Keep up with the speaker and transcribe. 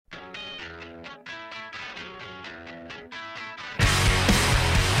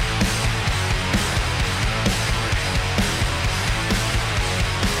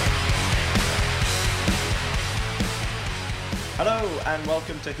And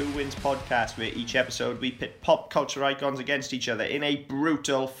welcome to Who Wins Podcast, where each episode we pit pop culture icons against each other in a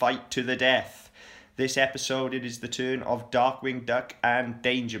brutal fight to the death. This episode, it is the turn of Darkwing Duck and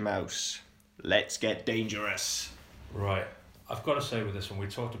Danger Mouse. Let's get dangerous. Right, I've got to say with this one, we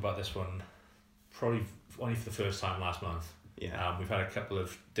talked about this one probably only for the first time last month. Yeah. We've had a couple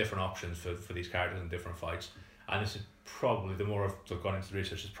of different options for these characters in different fights, and this is probably, the more I've gone into the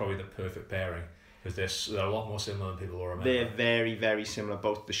research, it's probably the perfect pairing. Because they're a lot more similar than people will remember. They're very, very similar,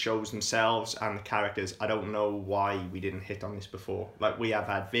 both the shows themselves and the characters. I don't know why we didn't hit on this before. Like, we have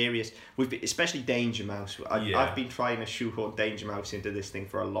had various... especially Danger Mouse. I've been trying to shoehorn Danger Mouse into this thing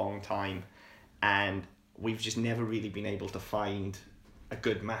for a long time, and we've just never really been able to find a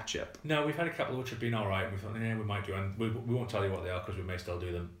good matchup. No, we've had a couple which have been alright, and we thought, yeah, we might do, and we won't tell you what they are because we may still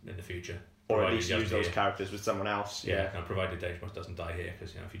do them in the future. Or at least use those characters with someone else. Yeah, and provided Danger Mouse doesn't die here,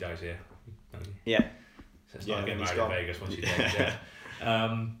 because if he dies here... Yeah. It's not getting married in Vegas once you get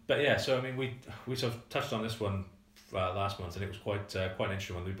but yeah, so I mean, we sort of touched on this one last month, and it was quite an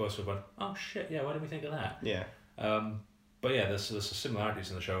interesting one. We both sort of went, oh shit, yeah, why didn't we think of that? Yeah. But yeah, there's similarities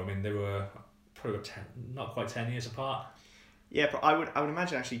in the show. I mean, they were probably not quite 10 years apart. Yeah, but I would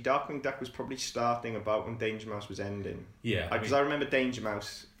imagine actually Darkwing Duck was probably starting about when Danger Mouse was ending. Yeah. Because I remember Danger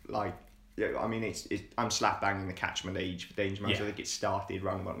Mouse, like, yeah, I mean, I'm slap banging the catchment age for Danger Mouse. Yeah. I think it started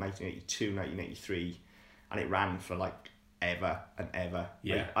around about 1982, 1983, and it ran for like ever and ever.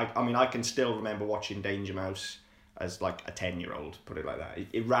 Yeah. Like, I mean, I can still remember watching Danger Mouse as like a 10-year-old, put it like that.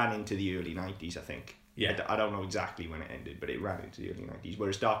 It ran into the early 90s, I think. Yeah. I don't know exactly when it ended, but it ran into the early 90s,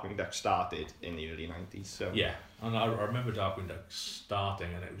 whereas Darkwing Duck started in the early 90s. So yeah, and I remember Darkwing Duck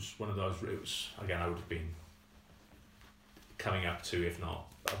starting, and it was one of those, again, I would have been coming up to, if not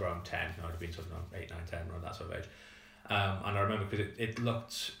around 10, I would have been something like 8, 9, 10, around that sort of age. And I remember because it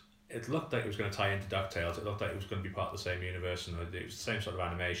looked like it was going to tie into DuckTales. It looked like it was going to be part of the same universe, and it was the same sort of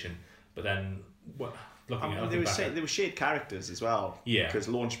animation. But then, there were shared characters as well. Yeah. Because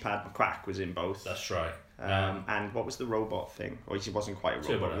Launchpad McQuack was in both. That's right. And what was the robot thing? Or he wasn't quite a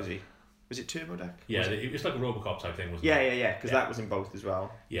robot, was he? Was it Turbo Duck? Yeah, it was like a Robocop type thing, wasn't it? Yeah. Because that was in both as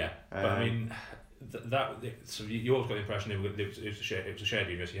well. Yeah, but I mean, so you always got the impression it was a shared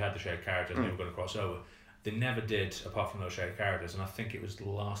universe. You had the shared characters, and they were going to cross over. They never did, apart from those shared characters. And I think it was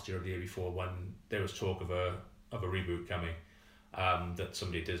last year or the year before when there was talk of a reboot coming. That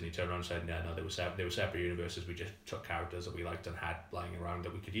somebody at Disney turned around and said, no, they were separate universes. We just took characters that we liked and had lying around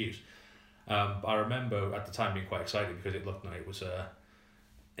that we could use. I remember at the time being quite excited because it looked like it was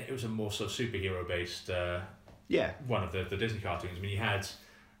a more sort of superhero based one of the Disney cartoons. I mean, you had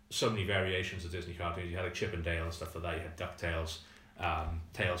so many variations of Disney cartoons. You had like Chip and Dale and stuff like that. You had DuckTales,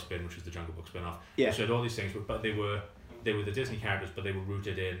 Tailspin, which was the Jungle Book spin-off. Yeah. So you had all these things, but they were the Disney characters, but they were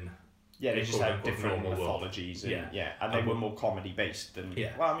rooted in. Yeah, they just had different mythologies. And they were more comedy based than.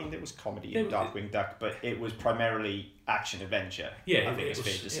 Yeah. Well, I mean, there was comedy in Darkwing Duck, but it was primarily action adventure. Yeah,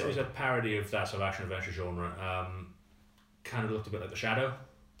 it was a parody of that sort of action adventure genre. Kind of looked a bit like The Shadow.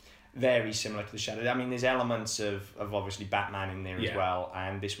 Very similar to The Shadow. I mean, there's elements of obviously Batman in there as well,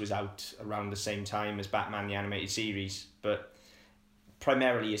 and this was out around the same time as Batman the Animated Series, but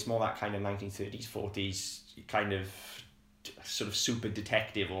primarily it's more that kind of 1930s, 40s kind of sort of super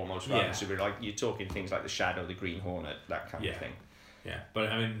detective almost, rather than super, like you're talking things like The Shadow, the Green Hornet, that kind of thing. Yeah, but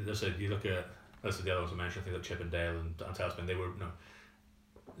I mean, as I said, you look at the other ones I mentioned, things like Chip and Dale and Tailspin. They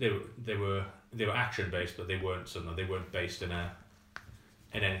were action based, but they weren't based in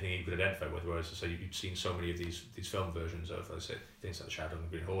anything you could identify with. Whereas, so you'd seen so many of these film versions of, let's say, things like The Shadow and the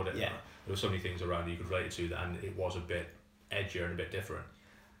Green Hornet. Yeah, there were so many things around you could relate it to that, and it was a bit edgier and a bit different.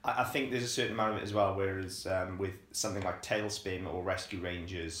 I think there's a certain amount of it as well, whereas with something like Tailspin or Rescue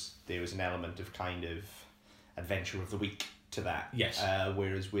Rangers, there was an element of kind of adventure of the week to that. Yes.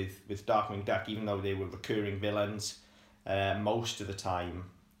 Whereas with Darkwing Duck, even though they were recurring villains, most of the time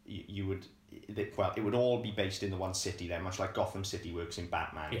it would all be based in the one city there, much like Gotham City works in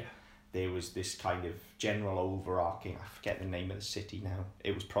Batman. Yeah. There was this kind of general overarching, I forget the name of the city now,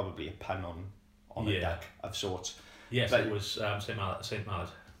 it was probably a pun on a duck of sorts. Yes, but it was St. Mallet.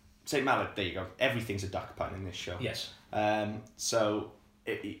 St. Mallet, there you go. Everything's a duck pun in this show. Yes. So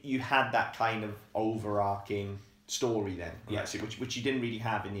you had that kind of overarching story then, yes, which you didn't really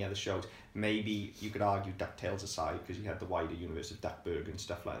have in the other shows. Maybe you could argue DuckTales aside, because you had the wider universe of Duckburg and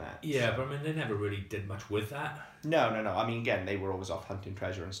stuff like that. Yeah, but I mean, they never really did much with that. No. I mean, again, they were always off hunting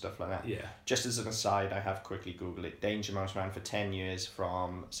treasure and stuff like that. Yeah. Just as an aside, I have quickly Googled it. Danger Mouse ran for 10 years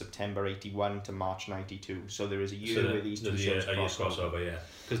from September 81 to March 92. So there is a year where these two shows crossover. Yeah.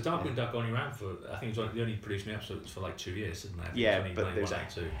 Because Darkwing Duck only ran for, I think they only produced episodes for like 2 years, didn't they? Yeah, but there's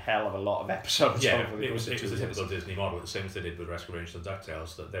a hell of a lot of episodes. Yeah, it was a typical Disney Disney model, the same as they did with Rescue Rangers and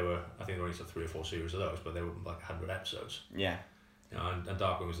DuckTales, that I think there were only 3 or 4 series of those, but they were like 100 episodes. Yeah. You know, and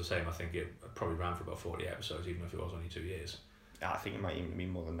Darkwing was the same. I think it probably ran for about 40 episodes, even if it was only 2 years. I think it might even be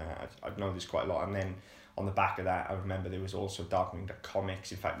more than that. I've noticed quite a lot. And then on the back of that, I remember there was also Darkwing the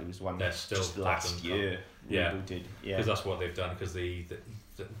comics. In fact, there was one just last year rebooted. Yeah, because that's what they've done. Because the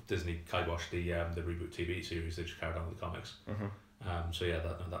Disney kiboshed the reboot TV series. They just carried on with the comics. So yeah,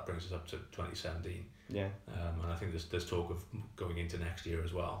 that brings us up to 2017. Yeah. And I think there's talk of going into next year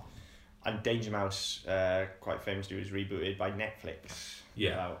as well. And Danger Mouse, quite famously, was rebooted by Netflix.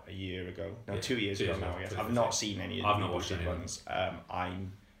 About a year ago. No, 2 years ago now, I guess. I've not seen any of the rebooted ones.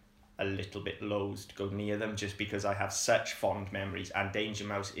 I'm a little bit loath to go near them just because I have such fond memories, and Danger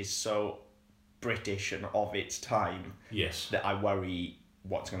Mouse is so British and of its time that I worry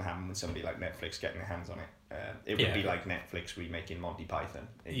what's going to happen with somebody like Netflix getting their hands on it. It would be like Netflix remaking Monty Python.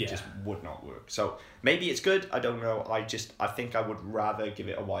 It just would not work. So maybe it's good. I don't know. I think I would rather give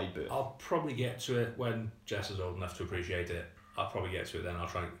it a wide berth. I'll probably get to it when Jess is old enough to appreciate it. I'll probably get to it then. I'll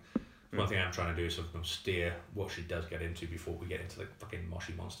try. One thing I'm trying to do is sort of steer what she does get into before we get into the fucking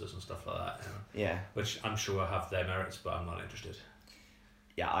Moshi monsters and stuff like that. You know? Yeah. Which I'm sure have their merits, but I'm not interested.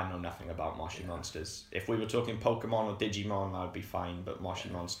 Yeah, I know nothing about Moshi monsters. If we were talking Pokemon or Digimon, I would be fine, but Moshi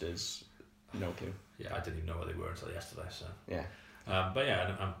monsters, no clue. Yeah, I didn't even know what they were until yesterday. So yeah. But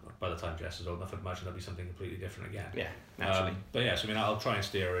yeah, and by the time Jess is old enough, I'd imagine there'll be something completely different again. Yeah, naturally. But yeah, so I mean, I'll try and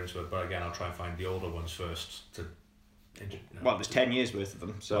steer her into it, but again, I'll try and find the older ones first to. Well, there's 10 years worth of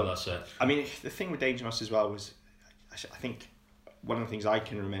them, so well, that's it. I mean, the thing with Danger Mouse as well was, I think one of the things I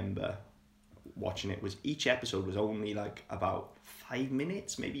can remember watching it was each episode was only like about 5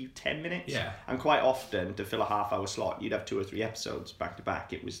 minutes, maybe 10 minutes. Yeah. And quite often, to fill a half-hour slot, you'd have 2 or 3 episodes back to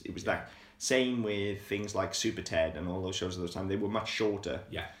back. It was that. Same with things like Super Ted and all those shows at those time. They were much shorter.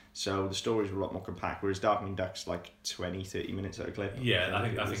 Yeah. So the stories were a lot more compact, whereas Darkwing Duck's like 20, 30 minutes at a clip. Yeah, I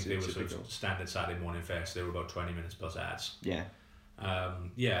think they were sort of standard Saturday morning fare, so they were about 20 minutes plus ads. Yeah.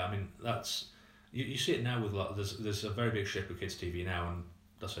 Yeah, I mean, that's... You see it now with a lot... There's a very big shift with kids' TV now, and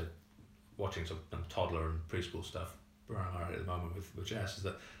that's it, watching some toddler and preschool stuff where I'm at the moment with Jess, is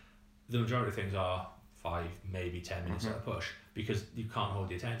that the majority of things are 5, maybe 10 minutes at a push, because you can't hold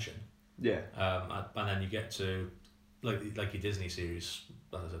the attention. Yeah. And then you get to... Like your Disney series,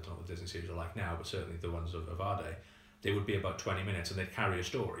 I don't know what Disney series are like now, but certainly the ones of our day, they would be about 20 minutes and they'd carry a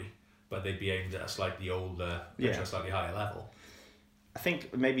story, but they'd be aimed at a slightly older, a slightly higher level. I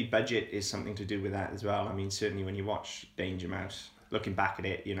think maybe budget is something to do with that as well. I mean, certainly when you watch Danger Mouse, looking back at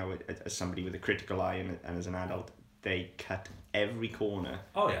it, you know, as somebody with a critical eye and as an adult, they cut every corner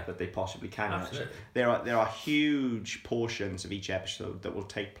that they possibly can. Absolutely. There are huge portions of each episode that will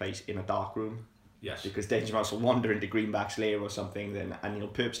take place in a dark room. Yes. Because Danger Mouse will wander into Greenback's lair or something, and he'll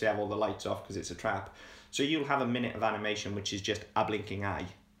purposely have all the lights off because it's a trap. So you'll have a minute of animation which is just a blinking eye.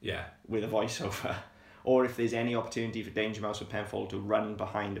 Yeah. With a voiceover. Or if there's any opportunity for Danger Mouse or Penfold to run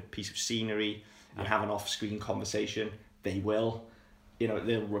behind a piece of scenery and have an off-screen conversation, they will. You know,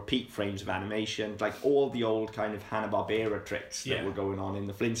 they'll repeat frames of animation, like all the old kind of Hanna-Barbera tricks that were going on in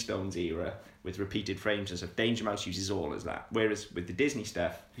the Flintstones era with repeated frames and stuff. Danger Mouse uses all as that. Whereas with the Disney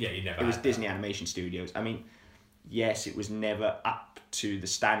stuff, it was Disney Animation Studios. I mean, yes, it was never up to the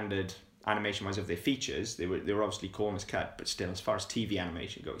standard animation-wise of their features. They were obviously corners cut, but still, as far as TV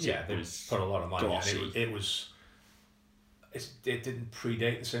animation goes, they put a lot of money in. It didn't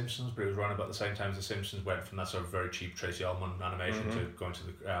predate The Simpsons, but it was run about the same time as The Simpsons went from that sort of very cheap Tracy Ullman animation to going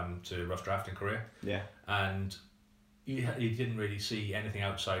to the rough drafting career. Yeah. And you didn't really see anything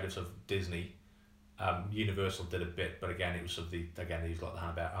outside of sort of Disney. Universal did a bit, but again, it was sort of they used a lot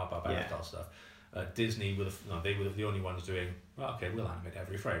of the Hanna-Barbera style stuff. Disney they were the only ones doing. Well, okay, we'll animate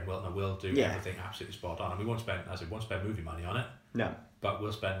every frame. We'll do everything absolutely spot on, and we won't spend movie money on it. No. But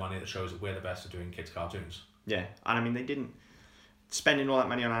we'll spend money that shows that we're the best at doing kids' cartoons. Yeah, and I mean they didn't spending all that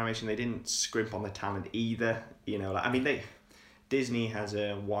money on animation. They didn't scrimp on the talent either. You know, like, I mean Disney has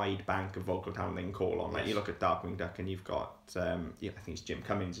a wide bank of vocal talent they can call on. Like you look at Darkwing Duck and you've got I think it's Jim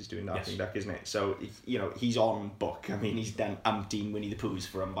Cummings is doing Darkwing Duck, isn't it? So you know he's on book. I mean he's done umpteen Winnie the Poohs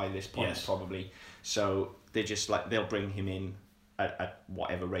for him by this point probably. So they're just like they'll bring him in at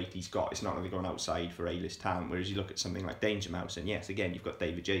whatever rate he's got. It's not like they're going outside for A-list talent. Whereas you look at something like Danger Mouse and yes, again you've got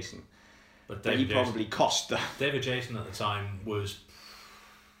David Jason. But he probably cost that. David Jason at the time was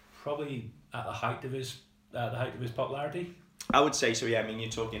probably at the height of his popularity. I would say so. Yeah, I mean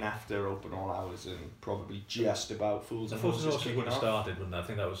you're talking after Open All Hours and probably just about Fools and Horses. Horses would have started, wouldn't it? I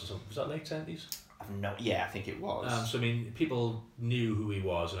think that was that late 70s. Yeah, I think it was. So I mean, people knew who he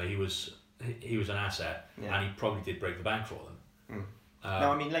was, and he was an asset, and he probably did break the bank for them.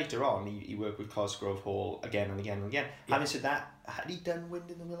 Now, I mean, later on, he worked with Cosgrove Hall again and again and again. Yeah. Having said that, had he done Wind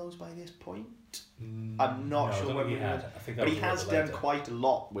in the Willows by this point? I'm not sure whether he had. I think, but he has done quite a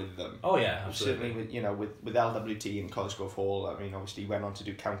lot with them. Oh yeah, absolutely. Certainly with LWT and Cosgrove Hall. I mean, obviously, he went on to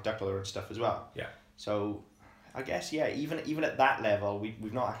do Count Duckler and stuff as well. Yeah. So, I guess even at that level,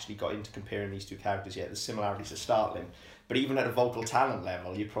 we've not actually got into comparing these two characters yet. The similarities are startling, but even at a vocal talent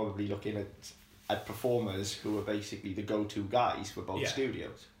level, you're probably looking at performers who are basically the go-to guys for both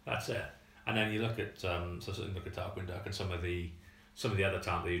studios. That's it. And then you look at look at Darkwing Duck and some of the other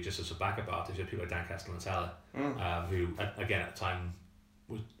talent that you just as a backup artist, you have people like Dan Castellaneta, who again at the time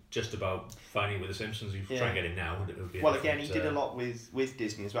was just about finding with the Simpsons. You try and get him now. Well, again, he did a lot with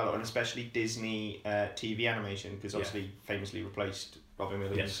Disney as well, and especially Disney TV animation, because obviously famously replaced Robin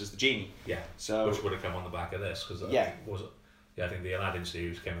Williams as the genie. Yeah. So which would have come on the back of this because I think the Aladdin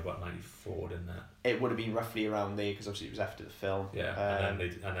series came about 94, didn't it? It would have been roughly around there because obviously it was after the film. Yeah, and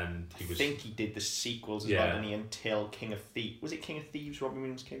then he was. I think he did the sequels as well, didn't he? Until King of Thieves. Was it King of Thieves? Robin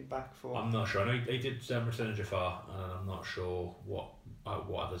Williams came back for. I'm not sure. I know he did Return of Jafar, and I'm not sure what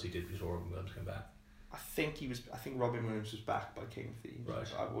others he did before Robin Williams came back. I think Robin Williams was back by King of Thieves. Right.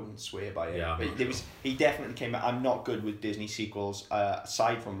 I wouldn't swear by it. Yeah, but he definitely came back. I'm not good with Disney sequels.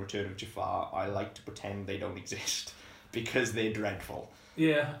 Aside from Return of Jafar, I like to pretend they don't exist because they're dreadful.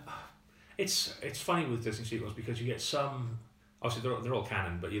 Yeah, it's funny with Disney sequels because you get some. Obviously, they're all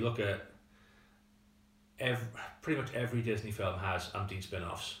canon, but you look at pretty much every Disney film has umpteen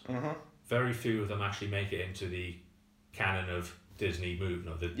spin-offs. Mm-hmm. Very few of them actually make it into the canon of Disney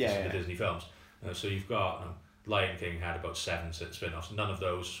the Disney films. So you've got Lion King had about 7 spin-offs. None of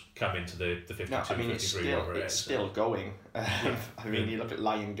those come into the 52, no, I mean, 53, whatever it is. It's still going. I mean, you look at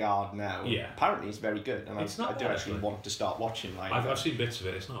Lion Guard now. Yeah. Apparently, it's very good, and I do actually want to start watching Lion Guard. I've seen bits of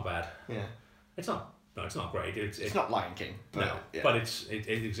it. It's not bad. Yeah. It's not. No, it's not great. It's not Lion King. But, but it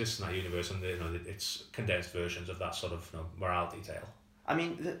exists in that universe, and it's condensed versions of that sort of morality tale. I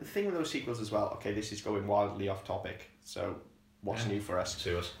mean, the thing with those sequels as well. Okay, this is going wildly off topic. So, what's new for us?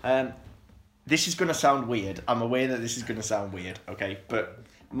 To us. This is going to sound weird. I'm aware that this is going to sound weird, okay? But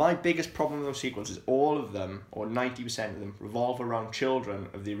my biggest problem with those sequels is all of them, or 90% of them, revolve around children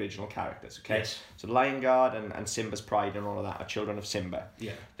of the original characters, okay? Yes. So Lion Guard and Simba's Pride and all of that are children of Simba.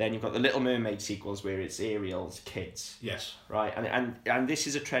 Yeah. Then you've got the Little Mermaid sequels where it's Ariel's kids. Yes. Right? And this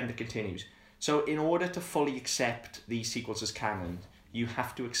is a trend that continues. So in order to fully accept these sequels as canon, you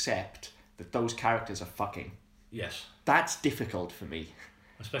have to accept that those characters are fucking. Yes. That's difficult for me.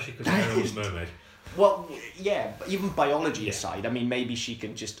 Especially because Ariel's a mermaid. Well, yeah, but even biology aside, I mean, maybe she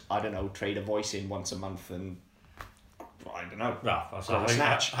can just, I don't know, trade a voice in once a month and, I don't know.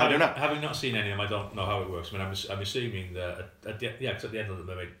 Snatch. I don't know. Having not seen any of them, I don't know how it works. I mean, I'm assuming that, because at the end of the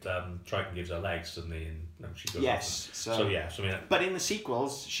mermaid, Triton gives her legs, doesn't he? And she goes off. I mean, but in the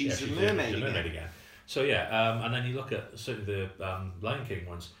sequels, she's a mermaid again. So and then you look at certainly the Lion King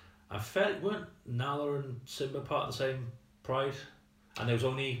ones, I felt, weren't Nala and Simba part of the same pride? And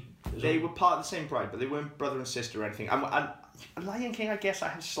they were part of the same pride, but they weren't brother and sister or anything. And Lion King, I guess I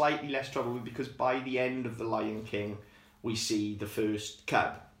have slightly less trouble with, because by the end of the Lion King, we see the first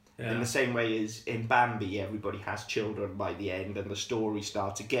cub. Yeah. In the same way as in Bambi, everybody has children by the end, and the story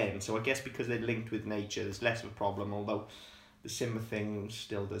starts again. So I guess because they're linked with nature, there's less of a problem. Although the Simba thing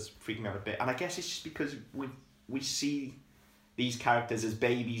still does freak me out a bit, and I guess it's just because we see these characters as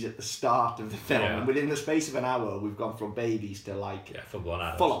babies at the start of the film, and within the space of an hour we've gone from babies to full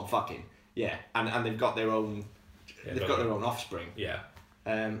on fucking and they've got their own their own offspring.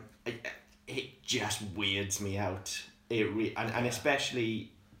 It just weirds me out, and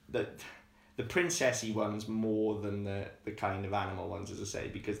especially the princessy ones more than the kind of animal ones, as I say,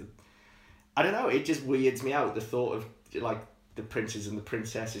 because I don't know, it just weirds me out. The thought of the princes and the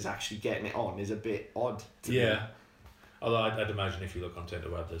princesses actually getting it on is a bit odd to me. Although I'd imagine if you look on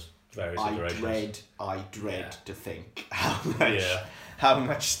Tinderweb, there's various iterations. I dread to think how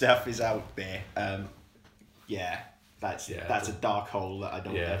much stuff is out there. That's a dark hole that I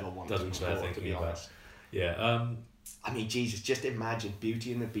don't ever want to explore, to be honest. I mean, Jesus, just imagine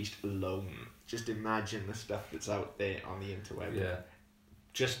Beauty and the Beast alone. Just imagine the stuff that's out there on the interweb. Yeah.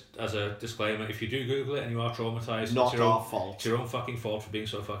 Just as a disclaimer, if you do Google it and you are traumatised, not our fault. It's your own fucking fault for being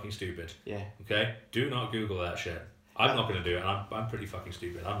so fucking stupid. Yeah. Okay? Do not Google that shit. I'm not going to do it, and I'm pretty fucking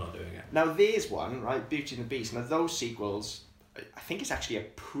stupid. I'm not doing it. Now, there's one, right? Beauty and the Beast. Now, those sequels, I think it's actually a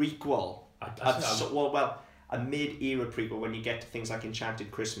prequel. A mid-era prequel when you get to things like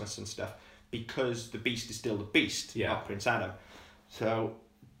Enchanted Christmas and stuff, because the Beast is still the Beast, not Prince Adam. So,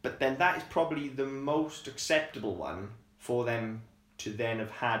 but then that is probably the most acceptable one for them to then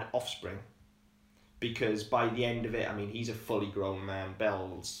have had offspring. because by the end of it, I mean, he's a fully grown man.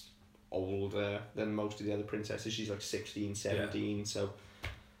 Belle's older than most of the other princesses. She's like 16, 17, so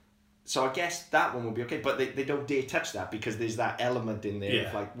I guess that one will be okay, but they don't dare touch that because there's that element in there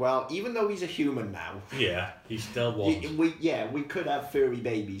of like, well, even though he's a human now, he still wasn't. We could have furry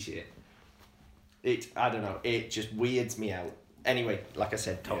babies here. I don't know, it just weirds me out. Anyway, like I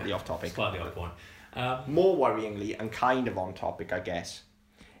said, totally off topic. Slightly off point. More worryingly, and kind of on topic, I guess,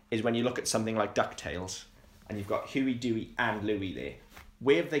 is when you look at something like DuckTales, and you've got Huey, Dewey, and Louie there.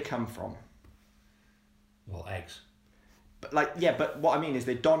 Where have they come from? Well, eggs. But but what I mean is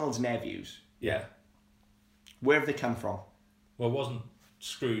they're Donald's nephews. Yeah. Where have they come from? Well, wasn't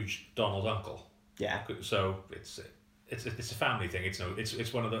Scrooge Donald's uncle? Yeah. So it's a family thing.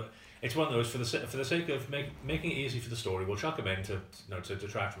 It's one of those for the sake of making it easy for the story. We'll chuck them in to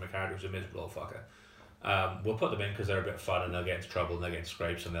detract from a character who's a miserable old fucker. We'll put them in because they're a bit fun and they'll get into trouble and they'll get into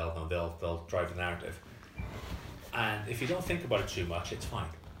scrapes and they'll drive the narrative. And if you don't think about it too much, it's fine.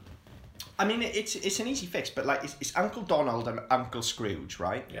 I mean, it's an easy fix, but like it's Uncle Donald and Uncle Scrooge,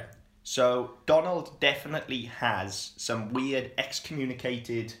 right? Yeah. So Donald definitely has some weird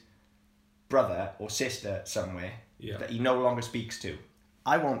excommunicated brother or sister somewhere that he no longer speaks to.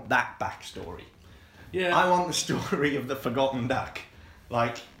 I want that backstory. Yeah. I want the story of the forgotten duck.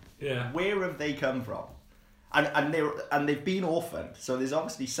 Like, where have they come from? And they've been orphaned, so there's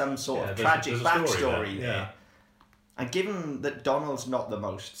obviously some sort of tragic backstory there. And given that Donald's not the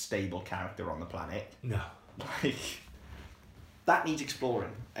most stable character on the planet, like that needs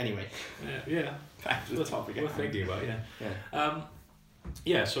exploring. Anyway, back to the topic. We're thinking about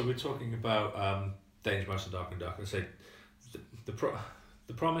so we're talking about Danger Mouse and Darkwing Duck. I say the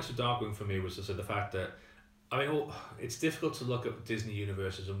promise of Darkwing for me was to say the fact that it's difficult to look at Disney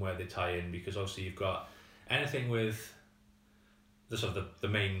universes and where they tie in because obviously you've got anything with the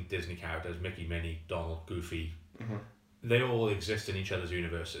main Disney characters, Mickey, Minnie, Donald, Goofy. Mm-hmm. They all exist in each other's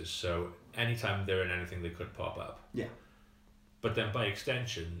universes, so anytime they're in anything, they could pop up. Yeah. But then by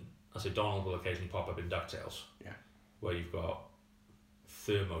extension, I say Donald will occasionally pop up in DuckTales. Yeah. Where you've got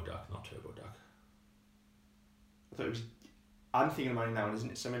Thermo Duck, not Turbo Duck. I thought it was. I'm thinking about it now,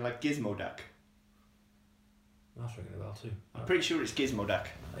 isn't it something like Gizmo Duck? That's ringing a bell too. I'm pretty sure it's Gizmo Duck.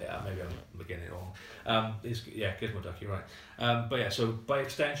 Yeah, maybe I'm getting it wrong. Gizmo Duck, you're right. So by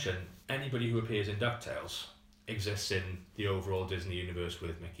extension, anybody who appears in DuckTales exists in the overall Disney universe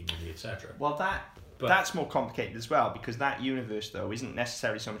with Mickey, Minnie, etc. Well, that's more complicated as well because that universe, though, isn't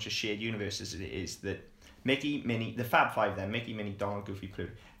necessarily so much a shared universe as it is that Mickey, Minnie, the Fab Five then, Mickey, Minnie, Donald, Goofy,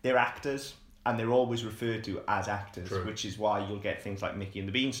 Pluto, they're actors and they're always referred to as actors. True. Which is why you'll get things like Mickey and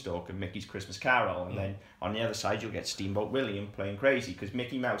the Beanstalk and Mickey's Christmas Carol, and then on the other side you'll get Steamboat Willie playing crazy because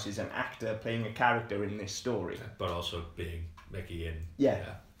Mickey Mouse is an actor playing a character in this story. But also being Mickey in...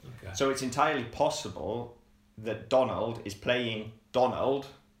 Yeah. Okay. So it's entirely possible that Donald is playing Donald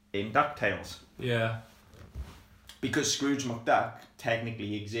in DuckTales. Yeah. Because Scrooge McDuck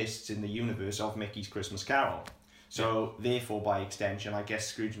technically exists in the universe of Mickey's Christmas Carol. So, therefore, by extension, I guess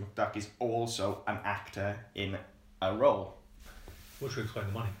Scrooge McDuck is also an actor in a role. Which would explain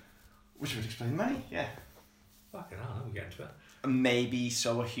the money. Which would explain the money, yeah. Fucking hell, we'll get into it. Maybe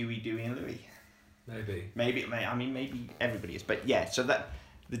so are Huey, Dewey and Louie. Maybe, maybe everybody is. But yeah, so that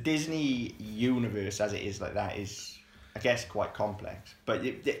the Disney universe as it is like that is, I guess, quite complex. But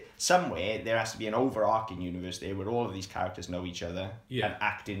somewhere there has to be an overarching universe there where all of these characters know each other and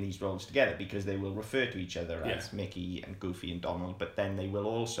act in these roles together because they will refer to each other as Mickey and Goofy and Donald, but then they will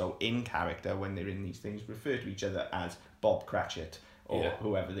also, in character, when they're in these things, refer to each other as Bob Cratchit or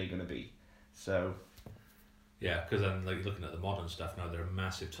whoever they're going to be. So... Yeah, because then like looking at the modern stuff now, there are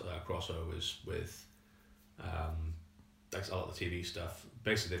massive crossovers with like a lot of the TV stuff.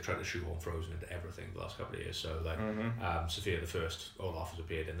 Basically, they've tried to shoehorn Frozen into everything the last couple of years. So like Sophia the First, Olaf has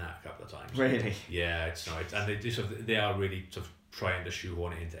appeared in that a couple of times. Really? Yeah, it's nice, and they are really sort of trying to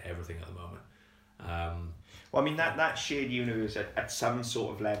shoehorn it into everything at the moment. Well, I mean that shared universe at some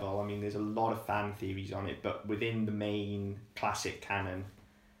sort of level. I mean, there's a lot of fan theories on it, but within the main classic canon.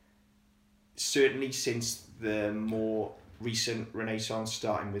 Certainly since the more recent Renaissance,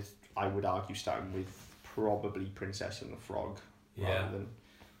 I would argue starting with probably Princess and the Frog, rather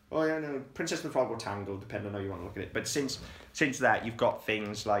than Princess and the Frog or Tangled, depending on how you want to look at it. But since that, you've got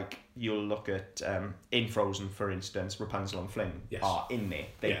things like you'll look at in Frozen, for instance, Rapunzel and Flynn are in there.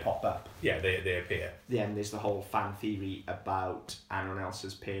 They pop up. Yeah, they appear. Then there's the whole fan theory about Anna and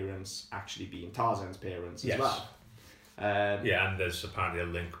Elsa's parents actually being Tarzan's parents as well. And there's apparently a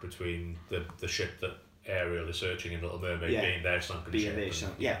link between the ship that Ariel is searching in Little Mermaid being their sunken ship.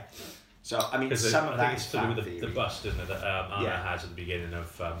 So, I mean, some of that is to do with the bust, isn't it, that Anna has at the beginning of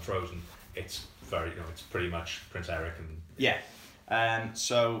Frozen. It's very, it's pretty much Prince Eric and... Yeah.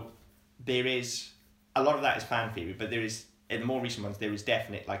 So there is, a lot of that is fan theory, but there is, in the more recent ones, there is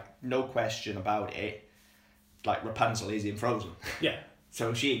definite, like, no question about it, like, Rapunzel is in Frozen. Yeah.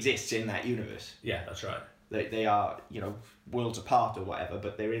 So she exists in that universe. Yeah, that's right. They are, worlds apart or whatever,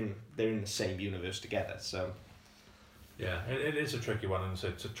 but they're in the same universe together, so... Yeah, it is a tricky one, and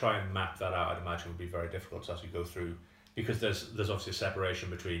so to try and map that out, I'd imagine would be very difficult as you go through, because there's obviously a separation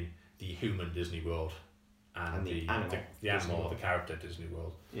between the human Disney world and the animal or the character Disney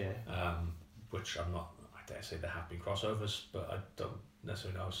world. Yeah. Which I dare say there have been crossovers, but I don't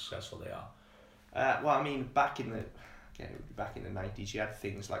necessarily know how successful they are. Well, I mean, back in the 90s, you had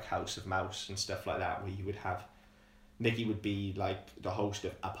things like House of Mouse and stuff like that, where you would have Mickey would be like the host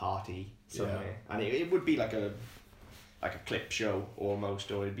of a party somewhere, and it would be like a clip show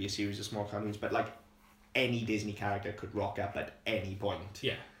almost, or it'd be a series of small cartoons, but like any Disney character could rock up at any point.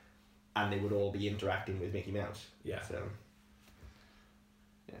 Yeah. And they would all be interacting with Mickey Mouse. Yeah. So.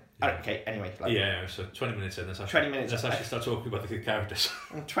 Yeah. Okay. Anyway. So 20 minutes in. Let's actually start talking about the characters.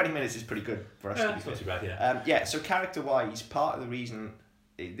 20 minutes is pretty good for us. It's not too bad. Yeah. So character-wise, part of the reason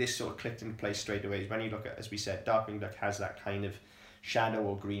this sort of clicked into place straight away is when you look at, as we said, Darkwing Duck has that kind of Shadow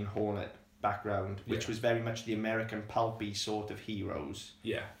or Green Hornet background, which was very much the American pulpy sort of heroes.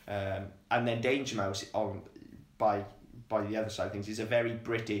 Yeah. And then Danger Mouse by the other side of things is a very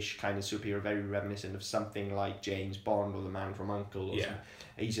British kind of superhero, very reminiscent of something like James Bond or the Man from U.N.C.L.E. or something.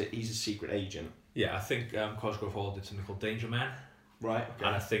 He's a secret agent. Yeah, I think Cosgrove Hall did something called Danger Man. Right. Okay.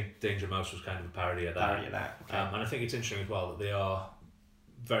 And I think Danger Mouse was kind of a parody of that. Okay. And I think it's interesting as well that they are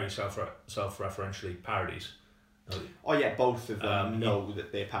very self-referentially parodies. Oh yeah, both of them know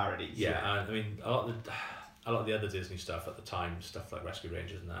that they're parodies. Yeah, and I mean a lot of the other Disney stuff at the time, stuff like Rescue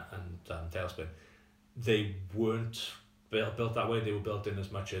Rangers and that, and Tailspin, they weren't built that way. They were built in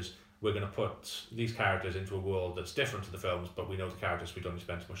as much as we're going to put these characters into a world that's different to the films, but we know the characters, we don't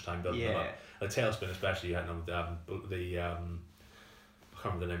spend so much time building them up. Like Tailspin especially, you had the I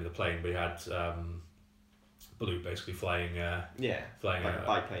can't remember the name of the plane, but you had Baloo basically flying flying like a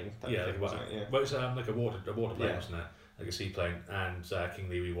biplane. It was like a water plane, wasn't it? Like a seaplane, and King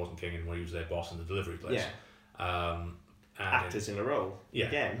Louie wasn't king anymore. He was their boss in the delivery place. And actors in a role. Yeah.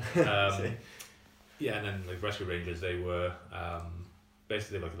 Again. And then like Rescue Rangers, they were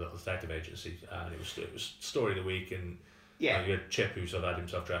basically like a little detective agency, and it was story of the week, and you had Chip, who sort of had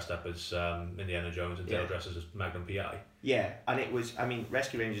himself dressed up as Indiana Jones, and Dale dresses as Magnum PI. Yeah, and it was, I mean,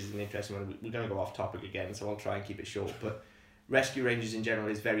 Rescue Rangers is an interesting one. We're going to go off topic again, so I'll try and keep it short, but Rescue Rangers in general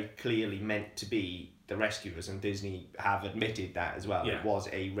is very clearly meant to be the rescuers, and Disney have admitted that as well. Yeah.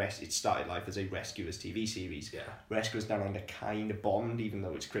 It started life as a rescuers TV series. Yeah. Rescuers Down Under kind of bombed, even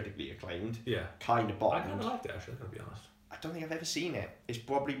though it's critically acclaimed. Yeah. Kind of bombed. I kind of liked it, actually, I'll be honest. I don't think I've ever seen it. It's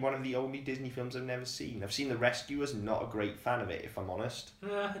probably one of the only Disney films I've never seen. I've seen The Rescuers, not a great fan of it, if I'm honest.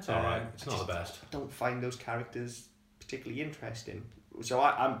 It's alright. It's not the best. I don't find those characters particularly interesting. So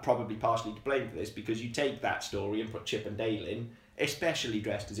I'm probably partially to blame for this, because you take that story and put Chip and Dale in, especially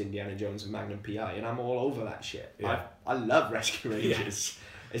dressed as Indiana Jones and Magnum PI, and I'm all over that shit. Yeah. I love Rescue Rangers.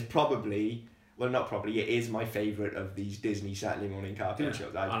 It's probably... Well, not probably. It is my favourite of these Disney Saturday morning cartoon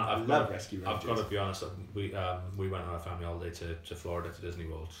shows. I love Rescue Rangers. I've got to be honest. We went on a family holiday to Florida to Disney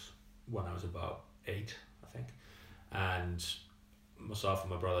World when I was about 8, I think, and myself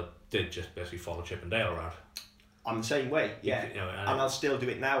and my brother did just basically follow Chip and Dale around. I'm the same way. Yeah, and I'll still do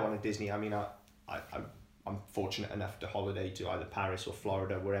it now on a Disney. I mean, I'm fortunate enough to holiday to either Paris or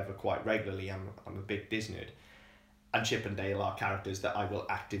Florida, wherever, quite regularly. I'm a big Disney nerd. And Chip and Dale are characters that I will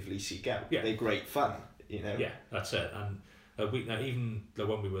actively seek out. Yeah. They're great fun, Yeah, that's it. And even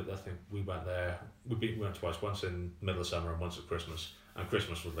when we were, I think we went there. We went twice. Once in the middle of summer and once at Christmas. And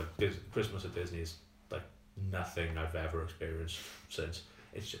Christmas was like Christmas at Disney is like nothing I've ever experienced since.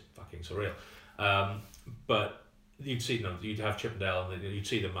 It's just fucking surreal. But you'd have Chip and Dale, and you'd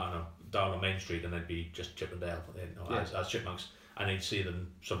see them down on Main Street, and they'd be just Chip and Dale, as chipmunks, and you'd see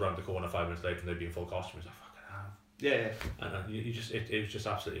them around the corner 5 minutes later, and they'd be in full costume. It's like, yeah. And it was just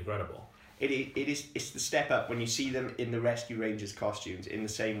absolutely incredible. It's the step up when you see them in the Rescue Rangers costumes, in the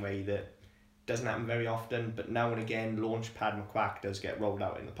same way that doesn't happen very often, but now and again Launchpad McQuack does get rolled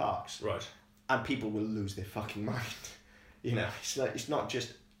out in the parks. Right. And people will lose their fucking mind. It's not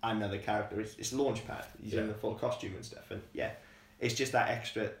just another character, it's Launchpad. He's in the full costume and stuff, and it's just that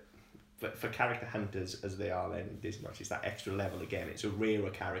extra. For character hunters as they are then in Disney, it's that extra level again. It's a rarer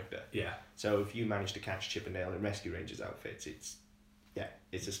character. Yeah. So if you manage to catch Chip and Dale in Rescue Rangers outfits, it's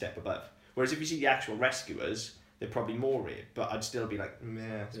a step above. Whereas if you see the actual rescuers, they're probably more rare. But I'd still be like,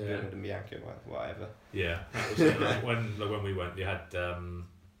 it's Bernard and Bianca, whatever. Yeah. When we went, we had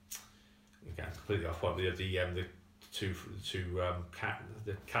again completely off point. The two cat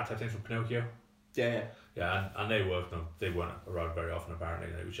type things from Pinocchio. Yeah. Yeah, and they weren't around very often apparently.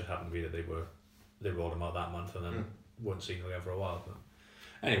 It just happened to be that they rolled them out that month and then weren't seen again for a while. But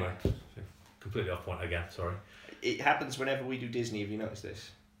anyway, completely off point again. Sorry. It happens whenever we do Disney. Have you noticed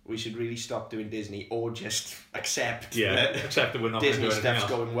this? We should really stop doing Disney, or just accept accept that we're not Disney doing stuff's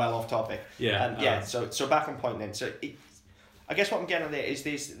else. going well off topic. So back on point then. So I guess what I'm getting at there is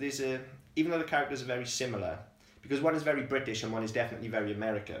there's a, even though the characters are very similar, because one is very British and one is definitely very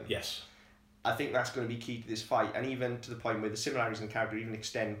American. Yes. I think that's going to be key to this fight, and even to the point where the similarities in character even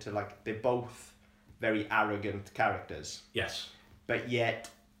extend to, like, they're both very arrogant characters. Yes. But yet,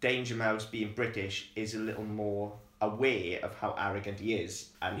 Danger Mouse, being British, is a little more aware of how arrogant he is,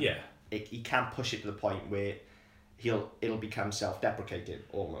 and he can push it to the point where it'll become self-deprecating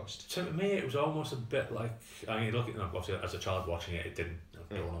almost. So to me, it was almost a bit like, I mean, looking obviously as a child watching it, it didn't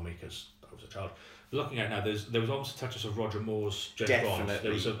dawn on me because I was a child. Looking at it now, there was almost a touch of Roger Moore's James Bond.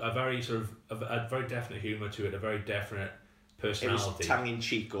 There was a very sort of a very definite humour to it, a very definite personality. It was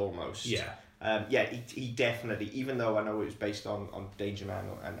tongue-in-cheek almost. Yeah. He definitely, even though I know it was based on Danger Man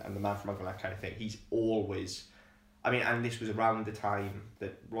and the Man from U.N.C.L.E. and that kind of thing, he's always, I mean, and this was around the time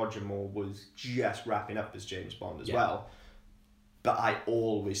that Roger Moore was just wrapping up as James Bond as well. But I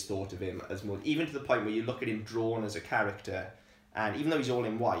always thought of him as more, even to the point where you look at him drawn as a character, and even though he's all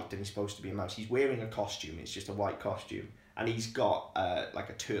in white and he's supposed to be a mouse, he's wearing a costume. It's just a white costume, and he's got like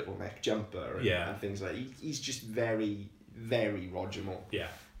a turtleneck jumper and things like that. He's just very, very Roger Moore. Yeah.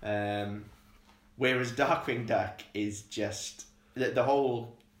 Whereas Darkwing Duck is just the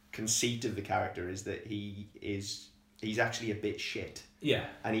whole conceit of the character is that he's actually a bit shit. Yeah.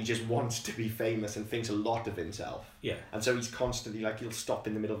 And he just wants to be famous and thinks a lot of himself. Yeah. And so he's constantly like, he'll stop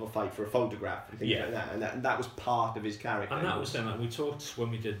in the middle of a fight for a photograph and things like that. And that was part of his character. And that was like, we talked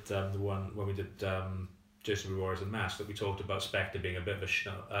when we did Jason Warriors and Mask, that we talked about Spectre being a bit of a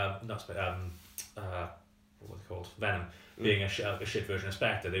not Spectre, what they called Venom being a shit version of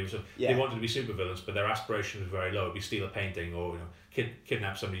Spectre. They wanted to be supervillains, but their aspiration was very low. It'd be steal a painting or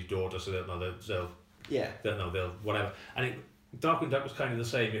kidnap somebody's daughter so they'll whatever. And Darkwing Duck was kind of the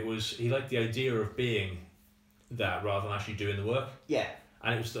same. It was, he liked the idea of being that rather than actually doing the work. Yeah.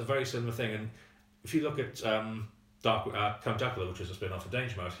 And it was a very similar thing. And if you look at Count Dracula, which was a spin-off of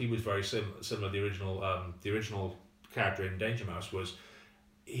Danger Mouse, he was very similar. The original character in Danger Mouse was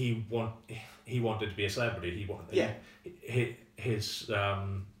he wanted to be a celebrity. He wanted his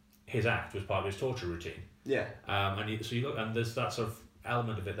act was part of his torture routine. Yeah. And you look, and there's that sort of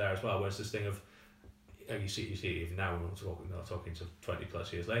element of it there as well, where it's this thing of, you see even now when we're talking to 20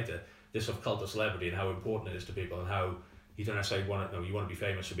 plus years later, this sort of cult of celebrity and how important it is to people, and how you don't necessarily you want to be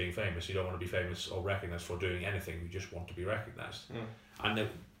famous for being famous. You don't want to be famous or recognised for doing anything. You just want to be recognised. And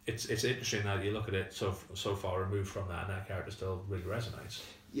it's interesting that you look at it so far removed from that, and that character still really resonates.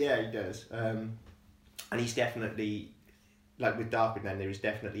 Yeah, he does. And he's definitely, like with Darkwing, then there is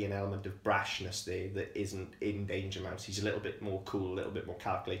definitely an element of brashness there that isn't in Danger Mouse. He's a little bit more cool, a little bit more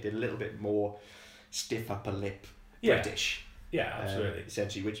calculated, a little bit more stiff upper lip British. Yeah, absolutely.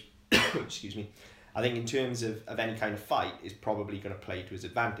 Essentially, which, excuse me, I think in terms of any kind of fight is probably going to play to his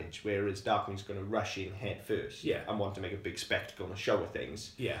advantage, whereas Darkwing's going to rush in head first and want to make a big spectacle and a show of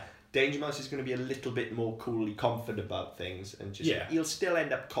things. Yeah. Danger Mouse is going to be a little bit more coolly confident about things, and just he'll still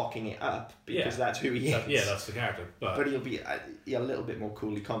end up cocking it up because that's who he is. That's the character. But he'll be a little bit more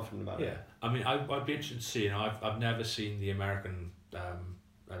coolly confident about it. Yeah, I mean, I'd be interested to see. I've never seen the American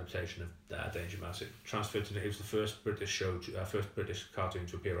adaptation of Danger Mouse. It transferred to, it was the first British cartoon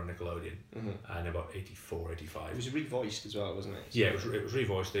to appear on Nickelodeon, in about 84, 85. It was revoiced as well, wasn't it? Yeah, it was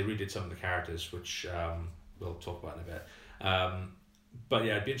revoiced. They redid some of the characters, which we'll talk about in a bit. But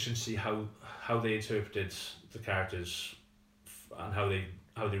yeah, it'd be interesting to see how they interpreted the characters and how they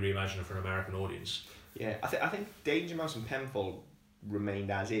reimagined it for an American audience. Yeah, I think Danger Mouse and Penfold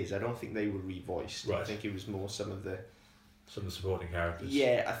remained as is. I don't think they were revoiced. Right. I think it was more some of the supporting characters.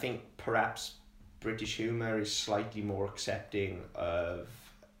 Yeah, I think perhaps British humour is slightly more accepting of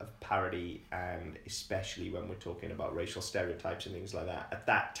parody, and especially when we're talking about racial stereotypes and things like that. At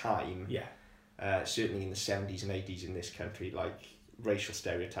that time, certainly in the 70s and 80s in this country, like, racial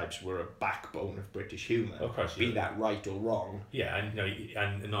stereotypes were a backbone of British humour. Of course, be that right or wrong. Yeah, and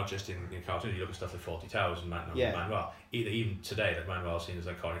and not just in cartoons. You look at stuff like 40 Towers and Manuel. Even today, that Manuel is seen as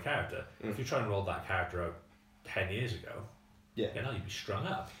an iconic character. If you try and roll that character out 10 years ago, you'd be strung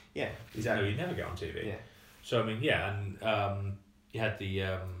up. Yeah, exactly. You'd never get on TV. Yeah. So I mean, and you had the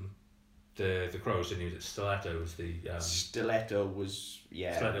Crows, didn't you? Was it Stiletto? Was the Stiletto was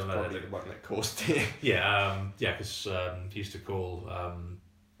Stiletto was probably the one that caused it. because he used to call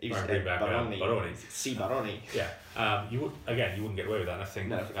He's Baroni. C. Baroni. Yeah. You wouldn't get away with that.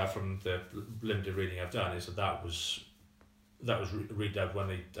 And I think from the limited reading I've done is that was redubbed when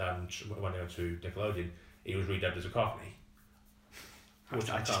they went to Nickelodeon. He was redubbed as a Cockney. Which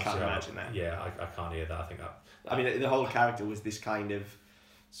I just can't imagine that. Yeah, I can't hear that. I think I mean, the whole character was this kind of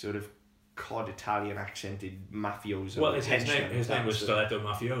sort of cod Italian accented mafioso. Well, his name was Stiletto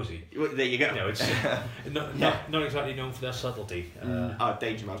Mafiosi. Well, there you go. You know, it's not exactly known for their subtlety.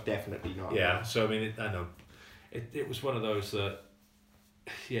 Danger Mouse definitely not. Yeah, so I mean, I know it was one of those that.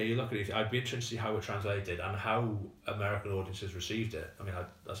 Yeah, you look at it. I'd be interested to see how it translated and how American audiences received it. I mean, I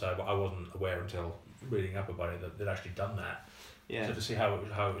wasn't aware until reading up about it that they'd actually done that. Yeah. So to see how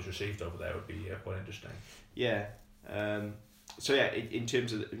it was received over there would be quite interesting. Yeah. So yeah, in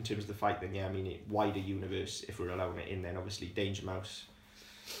terms of the fight, then yeah, I mean, wider universe, if we're allowing it in, then obviously Danger Mouse.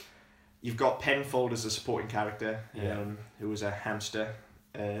 You've got Penfold as a supporting character, who was a hamster.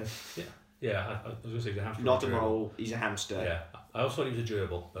 I was going to say he's a hamster. Not a mole, he's a hamster. Yeah, I also thought he was a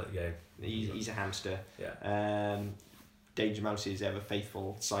gerbil, but yeah. He's a hamster. Yeah. Danger Mouse's ever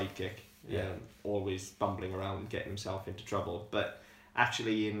faithful sidekick. Always bumbling around, getting himself into trouble. But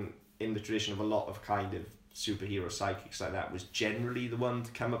actually, in the tradition of a lot of kind of superhero sidekicks like that, was generally the one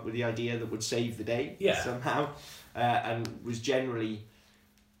to come up with the idea that would save the day somehow, and was generally,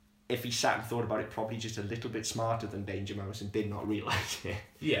 if he sat and thought about it, probably just a little bit smarter than Danger Mouse and did not realise it.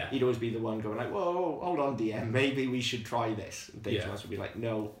 Yeah. He'd always be the one going like, whoa, hold on DM, maybe we should try this. And Danger Mouse would be like,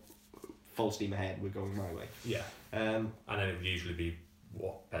 no, full steam ahead, we're going my way. Yeah. And then it would usually be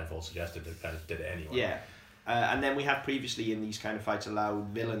what Penfold suggested that kind of did it anyway. Yeah. And then we have previously in these kind of fights allowed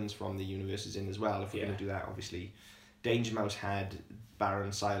villains from the universes in as well, if we're going to do that, obviously. Danger Mouse had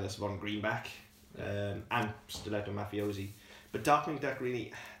Baron Silas von Greenback and Stiletto Mafiosi. But Darkwing Duck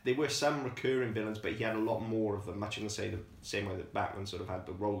really, there were some recurring villains, but he had a lot more of them, much in the same way that Batman sort of had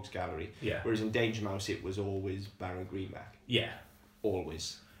the Rogues Gallery. Yeah. Whereas in Danger Mouse, it was always Baron Greenback. Yeah.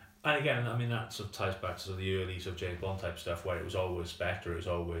 Always. And again, I mean, that sort of ties back to the early sort of James Bond type stuff where it was always Spectre, it was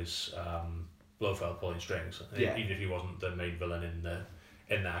always Blofeld pulling strings. Yeah. Even if he wasn't the main villain in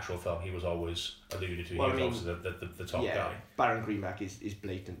the actual film, he was always alluded to. Well, he was obviously the top guy. Baron Greenback is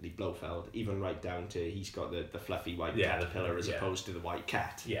blatantly Blofeld, even right down to he's got the fluffy white caterpillar as opposed to the white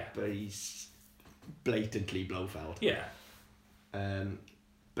cat. Yeah. But he's blatantly Blofeld. Yeah.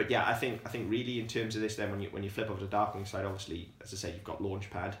 But yeah, I think really in terms of this, then when you flip over to the Darkwing side, obviously, as I say, you've got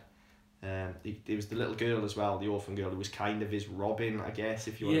Launchpad. There was the little girl as well, the orphan girl, who was kind of his Robin, I guess,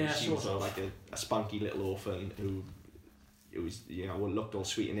 if you want to. She was like a spunky little orphan who was, looked all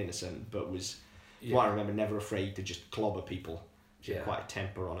sweet and innocent, but was, what I remember, never afraid to just clobber people. She had quite a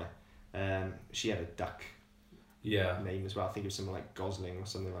temper on her. She had a duck name as well. I think it was something like Gosling or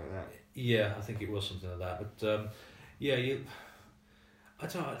something like that. Yeah, I think it was something like that. But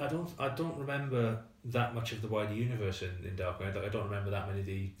I don't remember that much of the wider universe in Darkwing. I don't remember that many of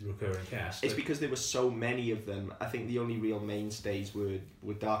the recurring cast. It's because there were so many of them. I think the only real mainstays were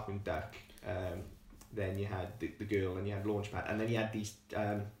Darkwing Duck. Then you had the girl, and you had Launchpad, and then you had these.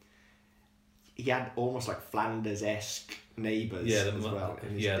 He had almost like Flanders-esque neighbours as well.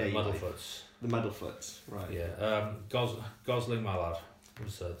 The Muddlefoots. The Muddlefoots, right? Yeah. Gosling Mallard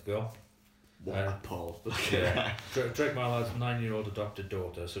was the girl. What a pull. Drake Mallard's 9-year-old adopted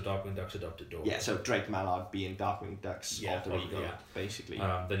daughter, so Darkwing Duck's adopted daughter. Yeah, so Drake Mallard being Darkwing Duck's alter ego, basically.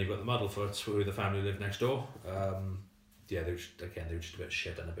 Then you've got the Muddlefoots, who the family lived next door. They were just a bit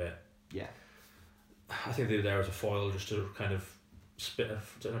shit and a bit. Yeah. I think they were there as a foil just to kind of to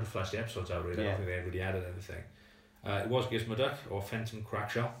flesh the episodes out, really. I don't think they really added anything. It was Gizmo Duck, or Fenton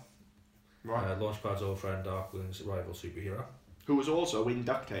Crackshaw. Right. Launchpad's old friend, Darkwing's rival superhero. Who was also in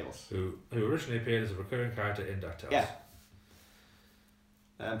DuckTales. Who originally appeared as a recurring character in DuckTales. Yeah.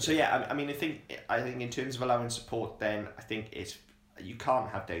 I mean, I think in terms of allowing support, then I think you can't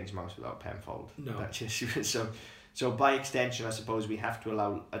have Danger Mouse without Penfold. No. That's just, so by extension, I suppose we have to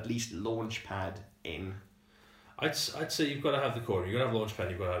allow at least Launchpad in. I'd say you've got to have the core. You've got to have Launchpad.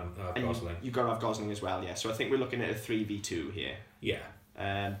 You've got to have Gosling. You've got to have Gosling as well. Yeah. So I think we're looking at a 3v2 here. Yeah.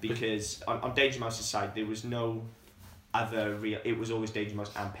 Because on Danger Mouse's side, there was no other real. It was always Danger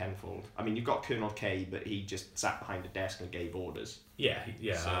Mouse and Penfold. I mean, you've got Colonel K, but he just sat behind a desk and gave orders. Yeah.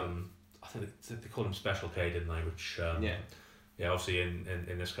 So, I think they called him Special K, didn't they? Which obviously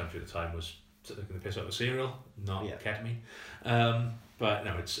in this country at the time was going to piss out the cereal, not ketamine. But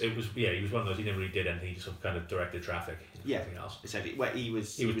no, he was one of those. He never really did anything. He just sort of kind of directed traffic. Nothing else. Exactly. Well, he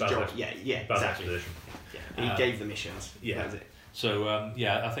was bad. Exactly. Yeah. He gave the missions. Yeah. That was it. So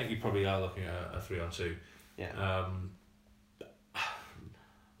I think you probably are looking at a 3-on-2. Yeah.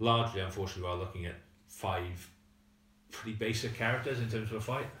 Largely, unfortunately, we are looking at 5 pretty basic characters in terms of a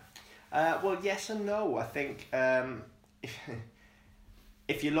fight. Well, yes and no. I think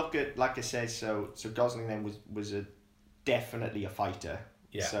if you look at, like I said, so Gosling then was definitely a fighter.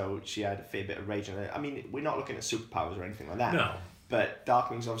 Yeah. So she had a fair bit of rage in her. I mean, we're not looking at superpowers or anything like that. No. But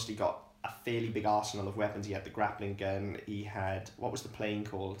Darkwing's obviously got a fairly big arsenal of weapons. He had the grappling gun. He had, what was the plane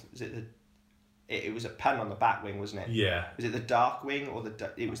called? Was it it was a pun on the Batwing, wasn't it? Yeah. Was it the Darkwing or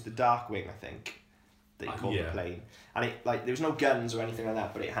it was the Darkwing, I think, that he called the plane. And it, like, there was no guns or anything like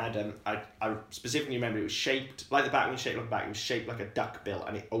that, but it had I specifically remember it was shaped like the Batwing, shaped like a bat. It was shaped like a duck bill,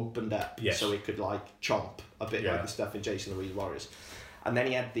 and it opened up so it could like chomp a bit like the stuff in Jason the Weasel Warriors. And then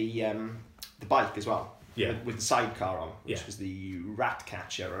he had the bike as well. Yeah. With the sidecar on, which was the Rat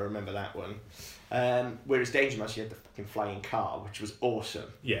Catcher. I remember that one. Whereas Danger Mouse, he had the fucking flying car, which was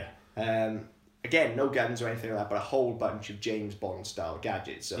awesome. Yeah. Again, no guns or anything like that, but a whole bunch of James Bond style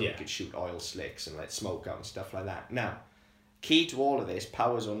gadgets, so you could shoot oil slicks and let smoke out and stuff like that. Now, key to all of this,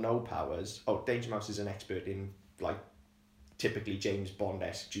 powers or no powers. Oh, Danger Mouse is an expert in like typically James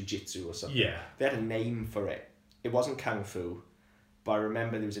Bond-esque jiu-jitsu or something. Yeah. They had a name for it. It wasn't kung fu, but I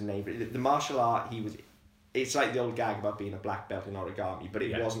remember there was a name for it. The martial art it's like the old gag about being a black belt in origami, but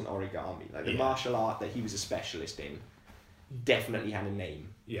it wasn't origami. Like the martial art that he was a specialist in definitely had a name.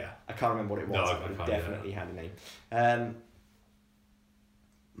 Yeah. I can't remember what it was, but it definitely had a name. I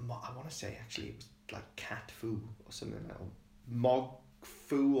want to say actually it was like cat fu or something like that, or mog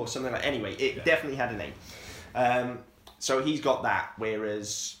fu or something like that. Anyway, it definitely had a name. So he's got that,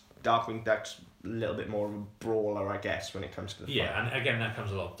 whereas Darkwing Duck's a little bit more of a brawler, I guess, when it comes to the fight. Yeah, and again, that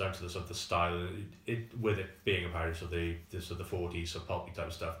comes a lot down to the sort of the style. With it being a parody of the 40s, so pulpy type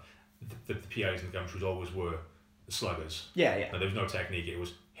of stuff, the PIs and the gumshoes always were sluggers. Yeah, yeah. Now, there was no technique. It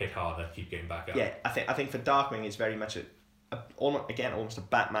was hit harder, keep getting back up. Yeah, I think for Darkwing, it's very much almost a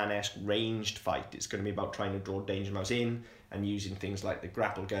Batman-esque ranged fight. It's going to be about trying to draw Danger Mouse in and using things like the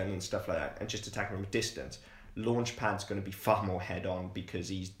grapple gun and stuff like that, and just attacking from a distance. Launchpad's going to be far more head-on because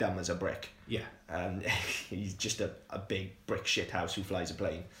he's dumb as a brick. Yeah. And he's just a big brick shithouse who flies a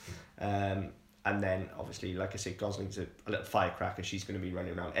plane. And then, obviously, like I said, Gosling's a little firecracker. She's going to be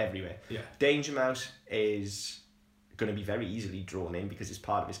running around everywhere. Yeah. Danger Mouse is going to be very easily drawn in because it's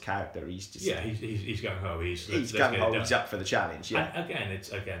part of his character. He's just... Yeah, he's gung-ho. He's gung-ho. He's up for the challenge, yeah. And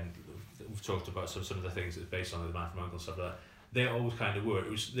again, we've talked about some of the things that's based on the Man from U.N.C.L.E. and stuff like that. They always kind of were. It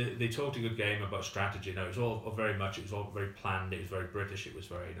was they talked a good game about strategy. Now it was all very planned. It was very British. It was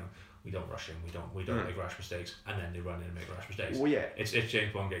very we don't rush in. We don't make rash mistakes, and then they run in and make rash mistakes. Well, yeah. It's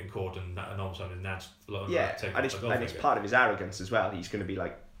James Bond getting caught and all of a sudden his nad's blown. Yeah, and it's part of his arrogance as well. He's going to be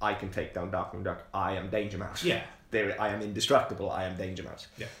like, I can take down Darkwing Duck. I am Danger Mouse. Yeah. I am indestructible. I am Danger Mouse.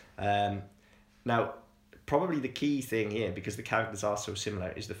 Yeah. Now, probably the key thing here, because the characters are so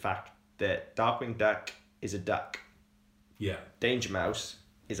similar, is the fact that Darkwing Duck is a duck. Yeah. Danger Mouse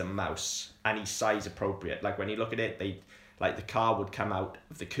is a mouse, and he's size appropriate. Like when you look at it, the car would come out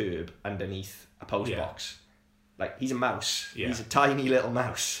of the curb underneath a post box. Like he's a mouse. Yeah. He's a tiny little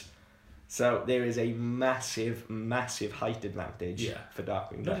mouse. So there is a massive, massive height advantage for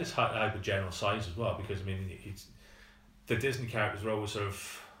Darkwing Duck. Not just height, but general size as well, because I mean, the Disney characters were always sort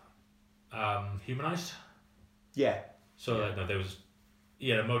of humanized. Yeah. So there was a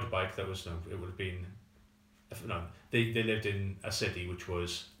motorbike that was it would have been. No, they lived in a city which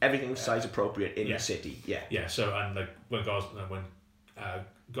was everything was size appropriate in the city. Yeah. Yeah. So and like when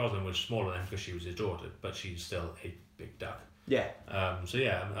Gosling was smaller than because she was his daughter, but she's still a big duck. Yeah. So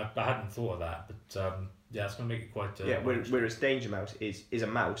yeah, I hadn't thought of that, but it's going to make it quite. Whereas Danger Mouse is a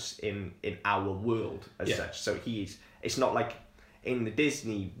mouse in our world as such. So it's not like in the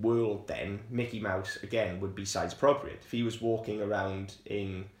Disney world. Then Mickey Mouse again would be size appropriate. If he was walking around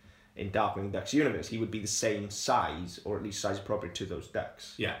in Darkwing Duck's universe, he would be the same size, or at least size appropriate to those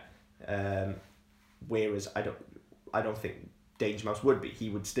ducks. Yeah. Whereas I don't think Danger Mouse would be. He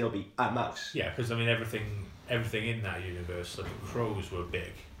would still be a mouse. Yeah, because I mean everything in that universe, like the crows were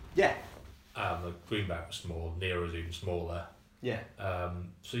big. Yeah. Like Greenback was small. Nero was even smaller. Yeah.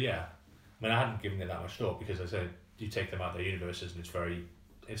 So yeah, I mean I hadn't given it that much thought because I said you take them out of their universes and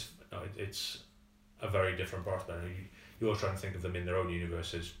it's a very different prospect. You're trying to think of them in their own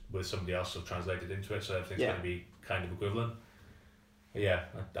universes with somebody else have translated into it, so everything's going to be kind of equivalent. But yeah,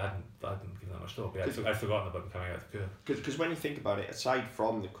 I hadn't given that much thought. But I'd forgotten about them coming out of the curve. Because when you think about it, aside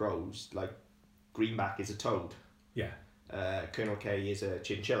from the crows, like Greenback is a toad. Yeah. Colonel K is a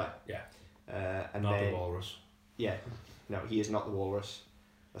chinchilla. Yeah. And not the walrus. Yeah. No, he is not the walrus.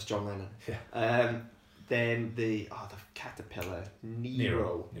 That's John Lennon. Yeah. Then the caterpillar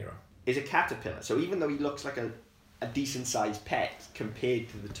Nero is a caterpillar. So even though he looks like a decent sized pet compared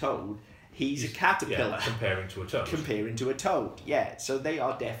to the toad, He's a caterpillar. Yeah, comparing to a toad. Comparing to a toad, yeah. So they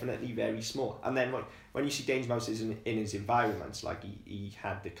are definitely very small. And then when you see Danger Mouse in his environments, like he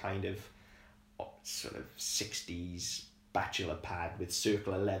had the kind of sort of 60s bachelor pad with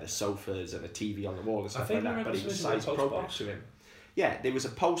circular leather sofas and a TV on the wall and stuff like that. But he was size appropriate to him. Yeah, there was a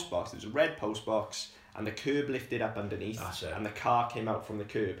post box. There was a red post box, and the curb lifted up underneath, and the car came out from the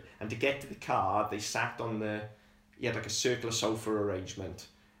curb. And to get to the car, they sat on he had like a circular sofa arrangement,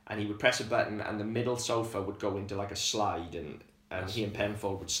 and he would press a button, and the middle sofa would go into like a slide, and he and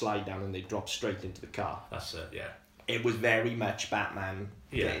Penfold would slide down, and they'd drop straight into the car. That's it, yeah. It was very much Batman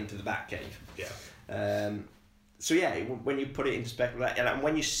getting to the Batcave. Yeah. So yeah, when you put it into perspective, and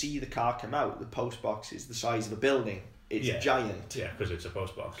when you see the car come out, the post box is the size of a building. It's giant. Yeah, because it's a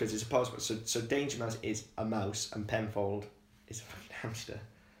post box. Because it's a post box. So Danger Mouse is a mouse, and Penfold is a fucking hamster.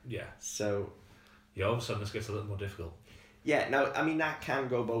 Yeah. So. Yeah, all of a sudden this gets a little more difficult. Yeah. Now, I mean, that can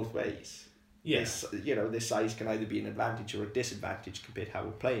go both ways. Yeah. This size can either be an advantage or a disadvantage compared to how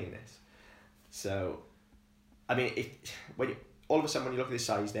we're playing this. So, I mean, all of a sudden when you look at this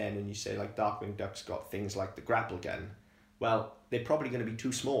size then and you say like Darkwing Duck's got things like the grapple gun, well, they're probably going to be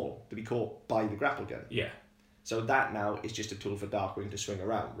too small to be caught by the grapple gun. Yeah. So that now is just a tool for Darkwing to swing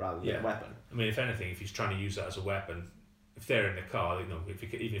around rather than a weapon. I mean, if anything, if he's trying to use that as a weapon, if they're in the car, even if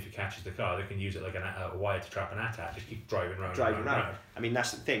he catches the car, they can use it like a wire to trap an AT-AT, just keep driving around. I mean,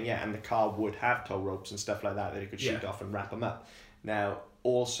 that's the thing, yeah, and the car would have tow ropes and stuff like that it could shoot off and wrap them up. Now,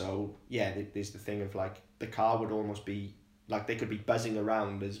 also, there's the thing of like, the car would almost be, like they could be buzzing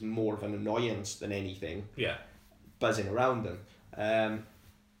around as more of an annoyance than anything. Yeah. Buzzing around them.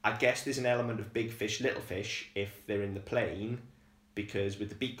 I guess there's an element of big fish, little fish if they're in the plane, because with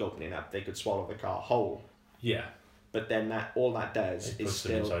the beak opening up, they could swallow the car whole. Yeah. But then all that does is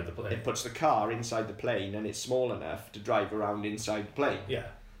still it puts the car inside the plane, and it's small enough to drive around inside the plane. Yeah.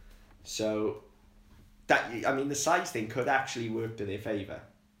 So the size thing could actually work to their favour.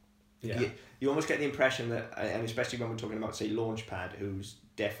 Yeah. You almost get the impression that, and especially when we're talking about, say, Launchpad, who's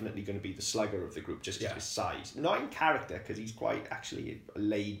definitely going to be the slugger of the group just because of his size. Not in character, because he's quite actually a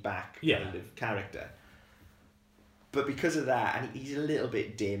laid-back kind of character. But because of that, and he's a little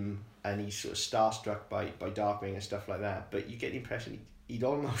bit dim, and he's sort of starstruck by Darkwing and stuff like that, but you get the impression he'd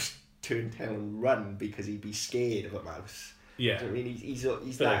almost turn tail and run because he'd be scared of a mouse. Yeah. I mean, he's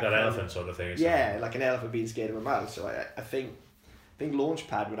like that elephant sort of thing. Yeah, like an elephant being scared of a mouse. So I think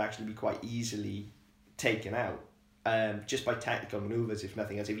Launchpad would actually be quite easily taken out, just by tactical manoeuvres, if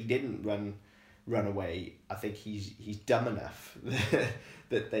nothing else. If he didn't run away, I think he's dumb enough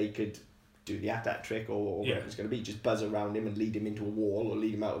that they could do the AT-AT trick or whatever it's going to be, just buzz around him and lead him into a wall or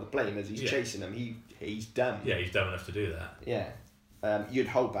lead him out of the plane as he's chasing him. He's dumb. Yeah, he's dumb enough to do that. Yeah. You'd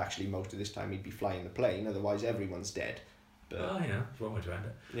hope actually most of this time he'd be flying the plane, otherwise everyone's dead. But, it's one way to end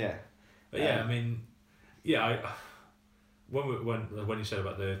it. Yeah. But I mean, when you said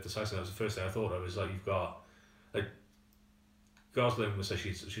about the size, that was the first thing I thought of. Is like you've got like Gosling was say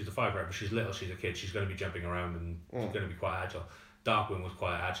she's a firefighter, but she's little, she's a kid, she's going to be jumping around and she's going to be quite agile. Darkwing was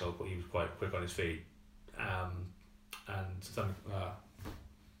quite agile, but he was quite quick on his feet. And something, what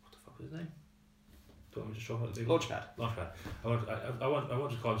the fuck was his name? Don't want me to talk about the Launchpad. I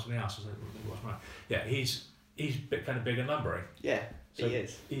want to call him something else. What's mine? Yeah, he's kind of big and lumbering. Yeah, so he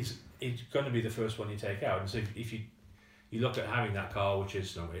is. He's going to be the first one you take out. And so if you look at having that car, which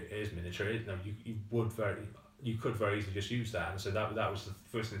is it is miniature. You could very easily just use that, and so that was the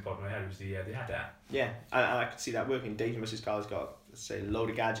first thing that popped in my head was the AT-AT. Yeah, and I could see that working. Danger Mouse's car's got, let's say, a load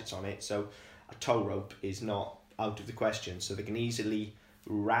of gadgets on it, so a tow rope is not out of the question. So they can easily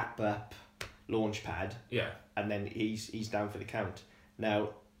wrap up Launchpad. Yeah. And then he's down for the count. Now,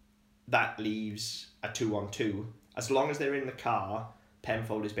 that leaves a 2-on-2. As long as they're in the car,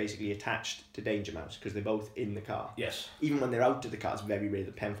 Penfold is basically attached to Danger Mouse because they're both in the car. Yes. Even when they're out of the car, it's very rare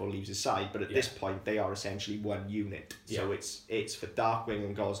that Penfold leaves his side, but at this point, they are essentially one unit. So it's for Darkwing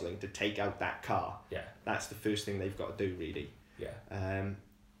and Gosling to take out that car. Yeah. That's the first thing they've got to do, really. Yeah.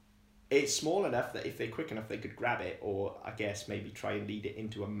 It's small enough that if they're quick enough, they could grab it, or I guess maybe try and lead it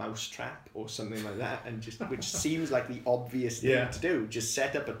into a mouse trap or something like that, and just which seems like the obvious thing to do. Just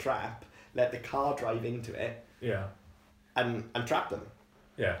set up a trap, let the car drive into it. Yeah. And trap them.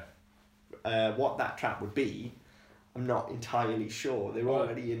 Yeah. What that trap would be, I'm not entirely sure. They're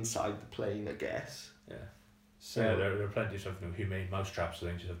already inside the plane, I guess. Yeah. So there are plenty of humane mouse traps, so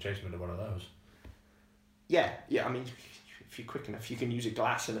they just have chase them into one of those. Yeah. I mean, if you're quick enough, you can use a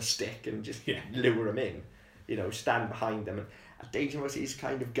glass and a stick and just lure them in. Stand behind them. And Danger Mouse is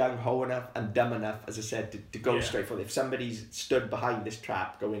kind of gung-ho enough and dumb enough, as I said, to go straight for it. If somebody's stood behind this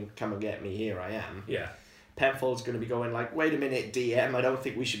trap going, come and get me, here I am. Yeah. Penfold's going to be going like, wait a minute, DM, I don't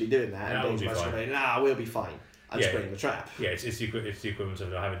think we should be doing that. And Dangermouse is going, nah, we'll be fine. And spring the trap. Yeah, it's the equivalent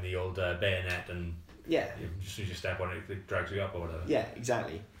of having the old bayonet and as soon as you step on it, it drags you up or whatever. Yeah,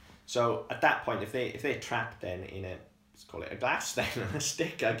 exactly. So at that point, if they're trapped then in a, let's call it a glass then, a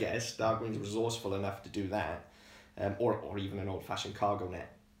stick, I guess, Darkwing's resourceful enough to do that, or even an old-fashioned cargo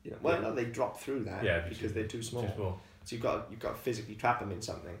net. You know, well, no, they drop through that because they're too small. So you've got to physically trap them in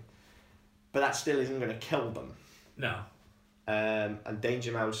something, but that still isn't going to kill them. No. And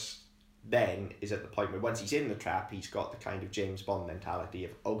Dangermouse then is at the point where once he's in the trap, he's got the kind of James Bond mentality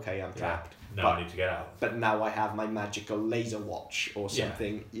of, okay, I'm trapped. Now I need to get out. But now I have my magical laser watch or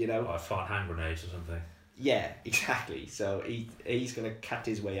something, you know. Or fart hand grenades or something. Yeah, exactly. So he's going to cut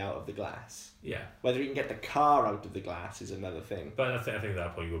his way out of the glass. Yeah. Whether he can get the car out of the glass is another thing. But I think at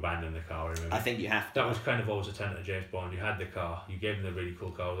that point you abandon the car. Remember? I think you have to. That was kind of always a tenet of James Bond. You had the car, you gave him the really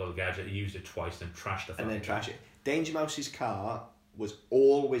cool car with all the gadget, you used it twice, then trashed the thing. And then trash it. Dangermouse's car was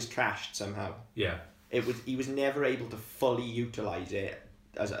always trashed somehow. Yeah. He was never able to fully utilise it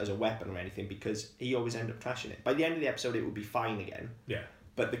as a weapon or anything because he always ended up trashing it. By the end of the episode it would be fine again. Yeah.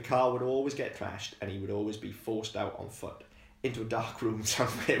 But the car would always get trashed and he would always be forced out on foot into a dark room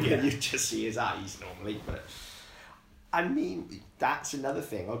somewhere where you just see his eyes normally. But I mean, that's another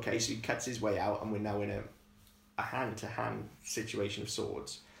thing. Okay, so he cuts his way out and we're now in a hand-to-hand situation of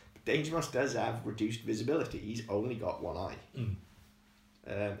swords. Dangermouse does have reduced visibility. He's only got one eye.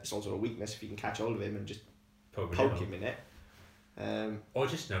 It's also a weakness if you can catch hold of him and just poke him in it. Or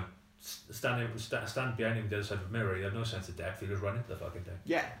just stand behind him the other side of the mirror. You have no sense of depth. You just run into the fucking thing.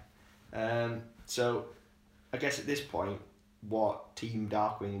 Yeah. So I guess at this point, what Team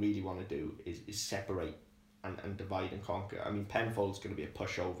Darkwing really want to do is separate and divide and conquer. I mean, Penfold's going to be a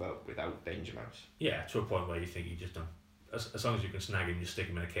pushover without Dangermouse. Yeah, to a point where you think you just don't. As long as you can snag him, you stick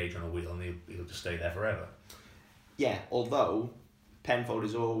him in a cage on a wheel and he'll just stay there forever. Yeah, although Penfold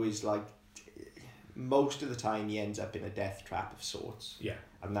is always like, most of the time he ends up in a death trap of sorts. Yeah.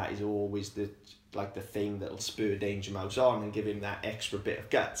 And that is always the thing that'll spur Dangermouse on and give him that extra bit of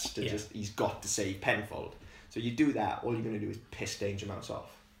guts to he's got to save Penfold. So you do that, all you're going to do is piss Dangermouse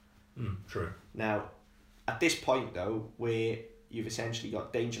off. True. Now, at this point though, where you've essentially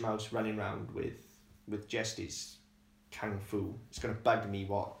got Dangermouse running around with just his Kung Fu. It's going to bug me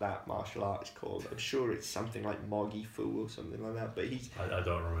what that martial art is called. I'm sure it's something like Mogi Fu or something like that. But I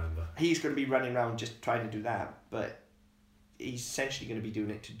don't remember. He's going to be running around just trying to do that. But he's essentially going to be doing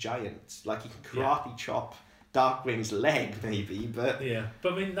it to giants. Like he can karate chop Darkwing's leg maybe. But yeah.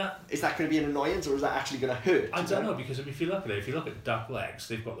 But I mean is that going to be an annoyance or is that actually going to hurt? I don't know because if you look at it, if you look at duck legs,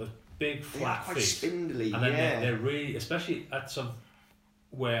 they've got the big flat feet. Spindly. And then they're really, especially at some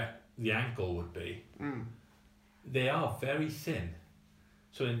where the ankle would be. They are very thin.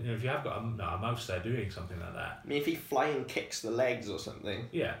 So if you have got a mouse there doing something like that... I mean, if he flying kicks the legs or something...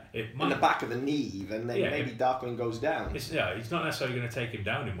 Yeah, it might... In the back of the knee even, then maybe Darkwing goes down. He's not necessarily going to take him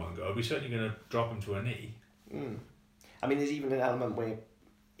down in one go. He's certainly going to drop him to a knee. I mean, there's even an element where...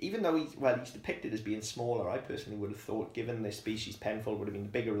 Even though he's depicted as being smaller, I personally would have thought, given this species, Penfold would have been the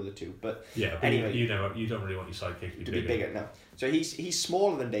bigger of the two. But anyway... You don't really want your sidekicks to be bigger. No. So he's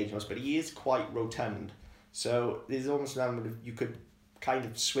smaller than Dangermouse, but he is quite rotund. So there's almost an element of you could kind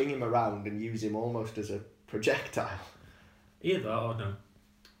of swing him around and use him almost as a projectile. Either or no.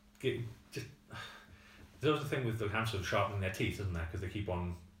 There's the thing with the hamsters sharpening their teeth, isn't there? Because they keep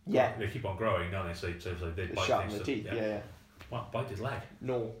on growing, don't they? So they bite sharpen the teeth. Yeah. Well, bite his leg.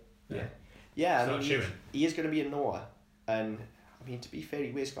 No. Yeah. I mean, he is going to be a gnawer, and I mean to be fair,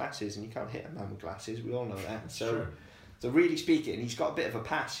 he wears glasses, and you can't hit a man with glasses. We all know that. So really speaking, he's got a bit of a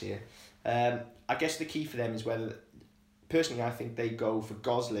pass here. I guess the key for them is whether, personally, I think they go for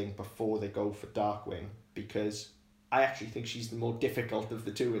Gosling before they go for Darkwing because I actually think she's the more difficult of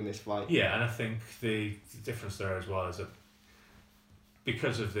the two in this fight. Yeah, and I think the difference there as well is that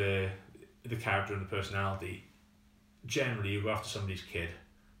because of the character and the personality, generally you go after somebody's kid,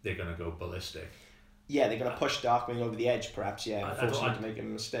 they're going to go ballistic. Yeah, they're going to push Darkwing over the edge, perhaps. Yeah, force him to make a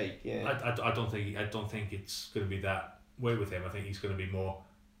mistake. Yeah, I don't think it's going to be that way with him. I think he's going to be more.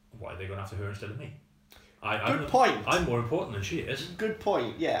 Why are they going after her instead of me? Good point. I'm more important than she is. Good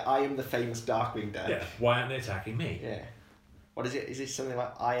point. Yeah, I am the famous Darkwing dad. Yeah. Why aren't they attacking me? Yeah. What is it? Is it something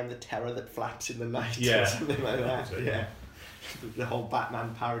like I am the terror that flaps in the night? Yeah. Or something like that. So, yeah. The whole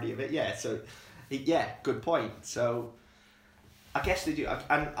Batman parody of it. Yeah. So, good point. So, I guess they do,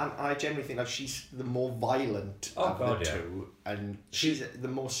 and I generally think that she's the more violent of the two, and she's the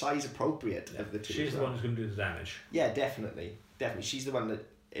more size appropriate of the two. She's the one who's going to do the damage. Yeah, definitely. She's the one that,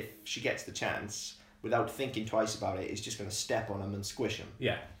 if she gets the chance, without thinking twice about it, is just going to step on him and squish him.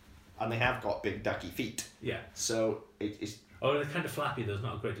 Yeah. and they have got big ducky feet. Yeah. So it's... Oh, they're kind of flappy. There's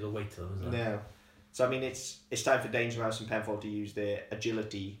not a great deal of weight to them, is there? No. So I mean, it's time for Danger Mouse and Penfold to use their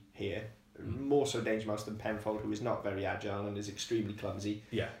agility here. More so Danger Mouse than Penfold, who is not very agile and is extremely clumsy.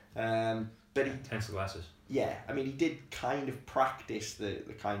 Yeah. But he... Hence the glasses. Yeah, I mean, he did kind of practice the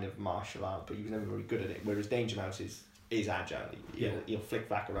kind of martial art, but he was never very good at it. Whereas Danger Mouse is agile. He'll flick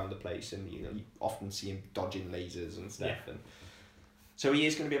back around the place, and you often see him dodging lasers and stuff. Yeah. And so he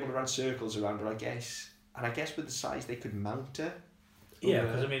is going to be able to run circles around her, I guess. And I guess with the size, they could mount her. Yeah,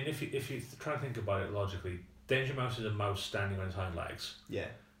 because I mean, if you try to think about it logically, Danger Mouse is a mouse standing on his hind legs. Yeah.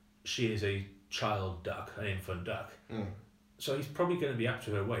 She is a child duck, an infant duck. Mm. So he's probably going to be up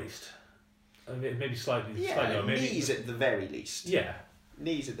to her waist. I mean, maybe slightly. Yeah, slightly, maybe knees at the very least. Yeah.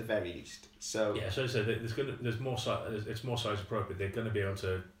 Knees at the very least. So yeah, so there's more size. It's more size appropriate. They're going to be able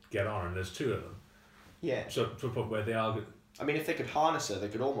to get on, and there's two of them. Yeah. So to a point where they are. I mean, if they could harness her, they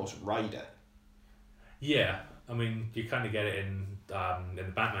could almost ride her. Yeah, I mean, you kind of get it in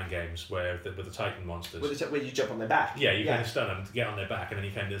the Batman games where with the Titan monsters. Where you jump on their back. Yeah, you kind of stun them to get on their back, and then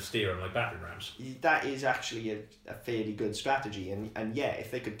you kind of steer them like battering rams. That is actually a fairly good strategy, and yeah, if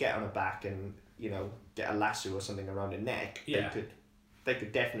they could get on her back and get a lasso or something around her neck, they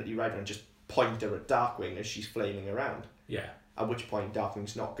could definitely ride her and just point her at Darkwing as she's flailing around. Yeah. At which point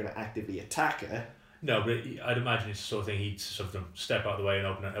Darkwing's not going to actively attack her. No, but I'd imagine it's the sort of thing he'd sort of step out of the way and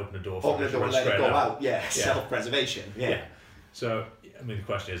open the door for open the door and let it go out. Yeah, self-preservation. Yeah. So I mean, the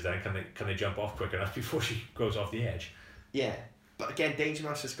question is then, can they jump off quick enough before she goes off the edge? Yeah, but again, Danger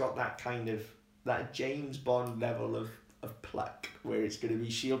Mouse has got that kind of James Bond level of pluck, where it's going to be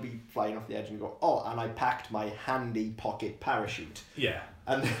she'll be flying off the edge and go, oh, and I packed my handy pocket parachute. Yeah.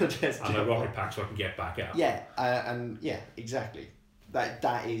 And just and I rocket pack so I can get back out. Yeah, and yeah, exactly.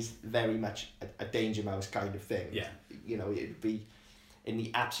 That is very much a Danger Mouse kind of thing. Yeah. It'd be in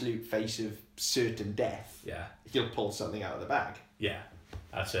the absolute face of certain death. Yeah. He'll pull something out of the bag. Yeah,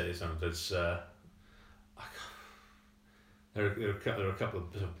 that's it. There's there are a couple of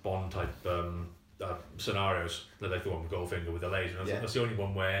sort of Bond type scenarios, like the one with Goldfinger with the laser. That's the only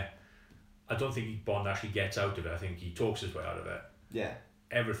one where I don't think Bond actually gets out of it. I think he talks his way out of it. Yeah.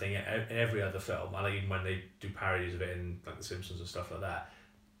 Every other film, and even when they do parodies of it in like The Simpsons and stuff like that,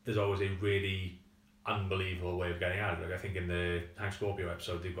 there's always a really unbelievable way of getting out of it. Like I think in the Hank Scorpio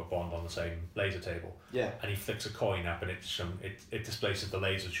episode, they've got Bond on the same laser table. Yeah. And he flicks a coin up, and it displaces the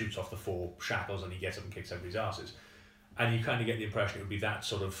laser, shoots off the 4 shackles, and he gets up and kicks everybody's asses. And you kind of get the impression it would be that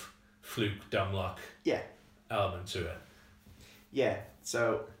sort of fluke, dumb luck element to it. Yeah.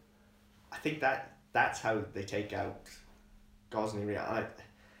 So I think that's how they take out Gosling.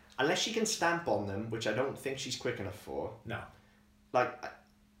 Unless she can stamp on them, which I don't think she's quick enough for. No. Like,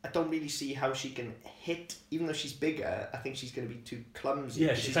 I don't really see how she can hit, even though she's bigger. I think she's going to be too clumsy.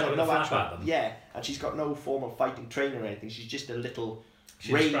 Yeah, she's got no actual at them. Yeah, and she's got no formal fighting training or anything. She's just a little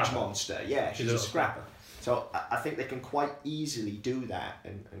rage monster. Yeah, she's a scrapper. So I think they can quite easily do that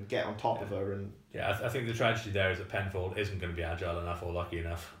and get on top of her. And yeah, I think the tragedy there is that Penfold isn't going to be agile enough or lucky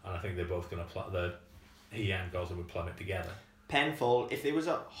enough, and I think they're both going to he and Gosling would plummet together. Penfold, if there was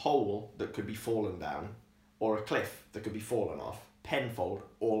a hole that could be fallen down, or a cliff that could be fallen off, Penfold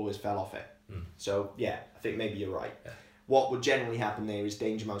always fell off it. So yeah, I think maybe you're right. Yeah. What would generally happen there is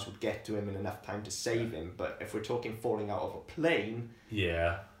Danger Mouse would get to him in enough time to save him, but if we're talking falling out of a plane,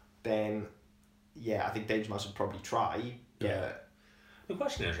 then I think Danger Mouse would probably try. Yeah. The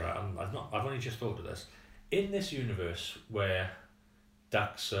question is, right, I've only just thought of this. In this universe where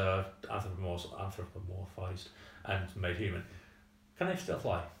ducks are anthropomorphized and made human, can they still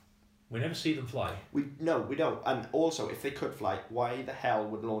fly? We never see them fly. We don't. And also, if they could fly, why the hell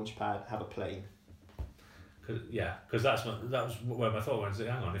would Launchpad have a plane? Because that was where my thought went.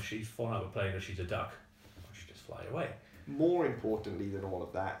 Hang on, if she's fallen out of a plane or she's a duck, why don't she just fly away? More importantly than all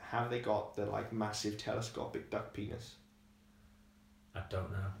of that, have they got the massive telescopic duck penis? I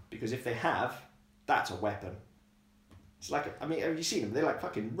don't know. Because if they have, that's a weapon. It's like, have you seen them? They're like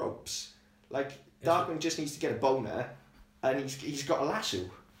fucking ropes. Darkwing just needs to get a boner, and he's got a lasso.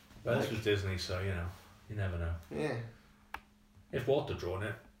 But this was Disney, so you never know. Yeah. If Walt had drawn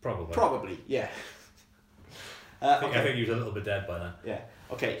it, probably. Probably, yeah. I think he was a little bit dead by then. Yeah.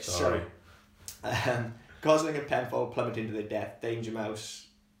 Okay. Sorry. So, Gosling and Penfold plummet into their death. Danger Mouse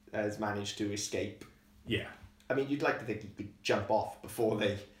has managed to escape. Yeah. I mean, you'd like to think he could jump off before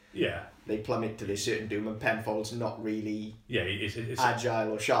they plummet to their certain doom, and Penfold's not really it's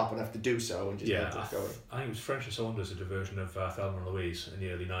agile or sharp enough to do so, and just I think it was French and Saunders did a version of Thelma and Louise in the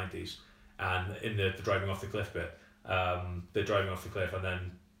early 90s, and in the driving off the cliff bit, they're driving off the cliff, and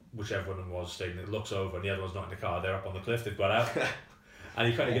then whichever one of them was stating it looks over and the other one's not in the car, they're up on the cliff, they've got out. And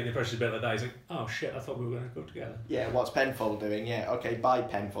you kind of get the impression a bit like that. He's like, oh shit, I thought we were going to go together. Yeah, what's Penfold doing? Yeah, okay, bye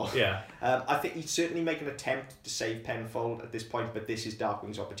Penfold. Yeah. I think he'd certainly make an attempt to save Penfold at this point, but this is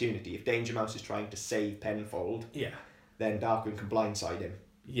Darkwing's opportunity. If Danger Mouse is trying to save Penfold, then Darkwing can blindside him.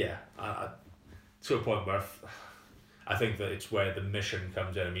 Yeah, to a point where I think that it's where the mission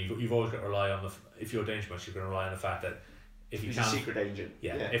comes in. I mean, you've always got to rely on if you're Danger Mouse, you're going to rely on the fact that if he's a secret agent.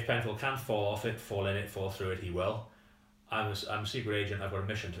 Yeah, if Penfold can fall off it, fall in it, fall through it, he will. I'm a secret agent. I've got a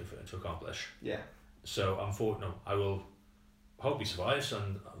mission to accomplish. Yeah. So I will hope he survives,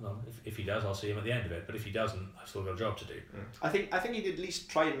 and if he does, I'll see him at the end of it. But if he doesn't, I've still got a job to do. I think he'd at least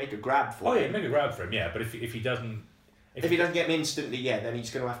try and make a grab for him. Oh yeah, make a grab for him. Yeah, but if he doesn't. If he doesn't get him instantly, then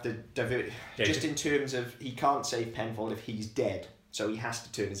he's going to have to divert. Yeah, just in terms of he can't save Penfold if he's dead, so he has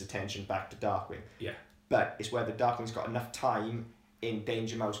to turn his attention back to Darkwing. Yeah. But it's whether Darkwing's got enough time in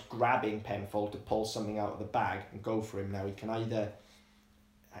Danger Mouse grabbing Penfold to pull something out of the bag and go for him. Now he can either.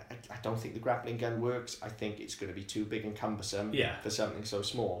 I don't think the grappling gun works. I think it's going to be too big and cumbersome for something so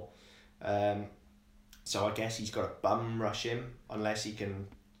small. So I guess he's got to bum rush him unless he can.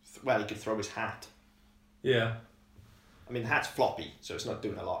 He could throw his hat. Yeah. I mean, the hat's floppy, so it's not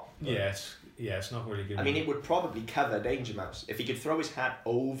doing a lot. Yeah, it's not really good. I mean, it would probably cover Danger Mouse. If he could throw his hat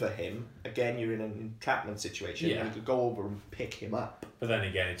over him, again, you're in an entrapment situation, and he could go over and pick him up. But then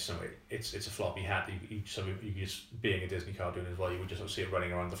again, it's a floppy hat. You just being a Disney cartoon as well, you would just see it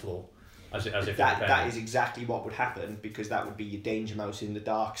running around the floor, as if that is exactly what would happen, because that would be your Danger Mouse in the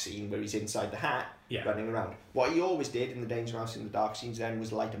dark scene where he's inside the hat, running around. What he always did in the Danger Mouse in the dark scenes then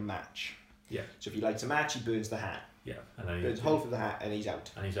was light a match. Yeah. So if he lights a match, he burns the hat. Yeah, and then burns a hole through the hat, and he's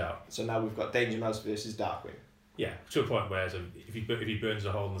out. So now we've got Danger Mouse versus Darkwing. Yeah, to a point where if he burns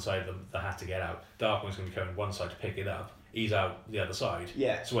a hole in the side of the hat to get out, Darkwing's going to be coming one side to pick it up. He's out the other side.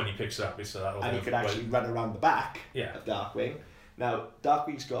 Yeah. So when he picks it up, it's that. And he could actually run around the back of Darkwing. Now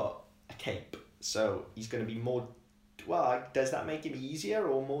Darkwing's got a cape, so he's going to be more. Well, does that make him easier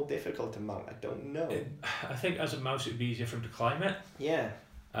or more difficult to mount? I don't know. I think as a mouse, it'd be easier for him to climb it. Yeah.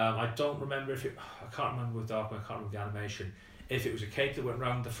 I don't remember I can't remember with Darkwing, I can't remember the animation, if it was a cape that went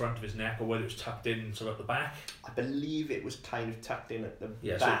round the front of his neck or whether it was tucked in sort of at the back. I believe it was kind of tucked in at the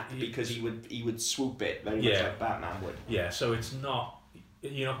back, so because he would swoop it very much like Batman would. Yeah, so it's not,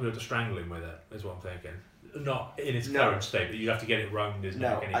 you're not going to be able to strangle him with it, is what I'm thinking. Not in its current state, but you have to get it round his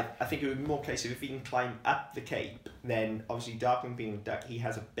neck. I think it would be more case of if he can climb up the cape, then obviously Darkwing being a duck, he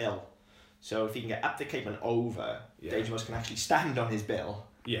has a bill. So if he can get up the cape and over, Danger Mouse can actually stand on his bill.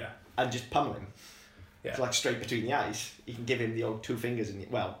 Yeah. And just pummel him. Yeah. It's like straight between the eyes. You can give him the old two fingers,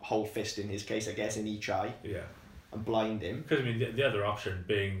 whole fist in his case, I guess, in each eye. Yeah. And blind him. Because, I mean, the other option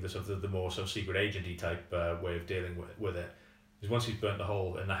being the more sort of secret agenty type way of dealing with it is once he's burnt the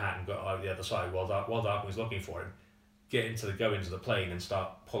hole in the hat and got out the other side, while Darkwing's looking for him, go into the plane and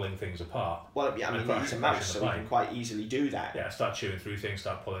start pulling things apart. Well, yeah, I mean, he's a mouse, so he can quite easily do that. Yeah, start chewing through things,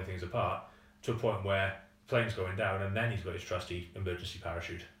 start pulling things apart, to a point where the plane's going down, and then he's got his trusty emergency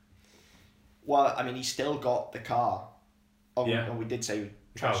parachute. Well, I mean, he's still got the car. We did say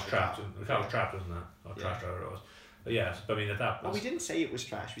the car was trapped. The car was trapped, wasn't it? Or trashed, whatever it was. But yeah, I mean, at that. Well, we didn't say it was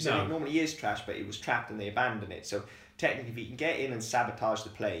trash. We said it normally is trash, but it was trapped and they abandoned it. So technically, if he can get in and sabotage the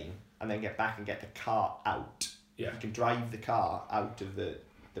plane and then get back and get the car out, he can drive the car out of the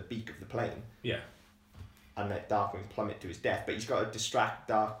beak of the plane. Yeah. And let Darkwing plummet to his death. But he's got to distract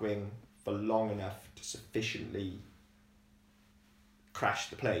Darkwing for long enough to sufficiently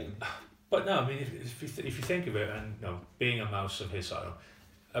crash the plane. But no, I mean, if you think of it, and being a mouse of his size,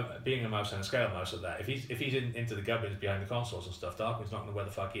 being a mouse and a scale mouse at that, if he's into the gubbins behind the consoles and stuff, Darkwing's not going to know where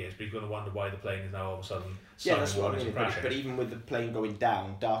the fuck he is, but he's going to wonder why the plane is now all of a sudden. Yeah, that's what I mean. But even with the plane going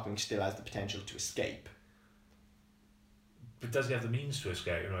down, Darkwing still has the potential to escape. But does he have the means to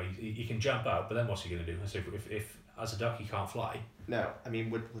escape? He can jump out, but then what's he going to do? So if as a duck he can't fly. No, I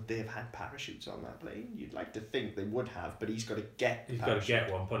mean, would they have had parachutes on that plane? You'd like to think they would have, but he's got to get. He's got to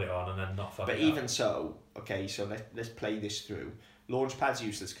get one, put it on, and then not fuck it up. But even so, okay, so let's play this through. Launchpad's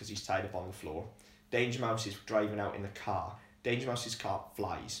useless because he's tied up on the floor. Danger Mouse is driving out in the car. Danger Mouse's car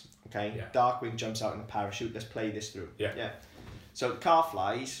flies. Okay. Yeah. Darkwing jumps out in a parachute. Let's play this through. Yeah. So the car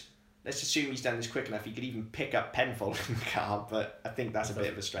flies. Let's assume he's done this quick enough. He could even pick up Penfold in the car, but I think that's a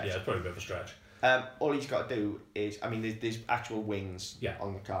bit of a stretch. Yeah, it's probably a bit of a stretch. All he's got to do is, I mean, there's actual wings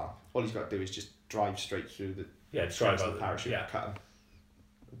on the car. All he's got to do is just drive straight through the drive out the parachute and cut him.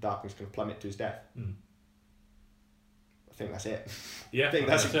 Darkwing's going to plummet to his death. Mm. I think that's it. Yeah, I think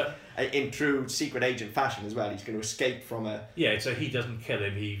that's it. In true secret agent fashion as well. He's going to escape from a... Yeah, so he doesn't kill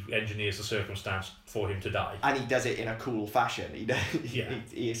him, he engineers the circumstance for him to die. And he does it in a cool fashion.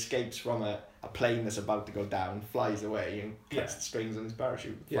 He escapes from a a plane that's about to go down flies away and cuts the strings on his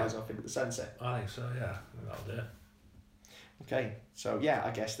parachute, flies off into the sunset. I think so, yeah. That'll do it. Okay, so yeah,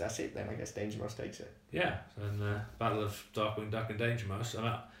 I guess that's it then. I guess Danger Mouse takes it. Yeah, and Battle of Darkwing Duck and Danger Mouse.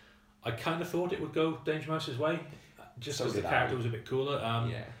 I kind of thought it would go Danger Mouse's way, just because the character was a bit cooler.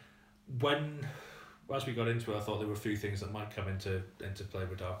 As we got into it, I thought there were a few things that might come into play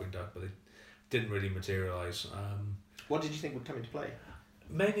with Darkwing Duck, but they didn't really materialise. What did you think would come into play?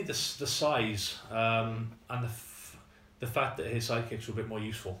 Mainly the size and the fact that his sidekicks were a bit more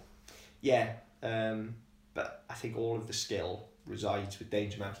useful. Yeah, but I think all of the skill resides with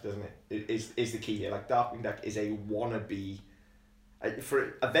Danger Mouse, doesn't it? Is the key here. Like, Darkwing Duck is a wannabe,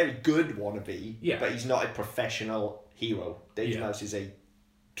 for a very good wannabe, but he's not a professional hero. Danger Mouse is a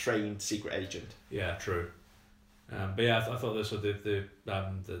trained secret agent. Yeah, true. But yeah, I thought the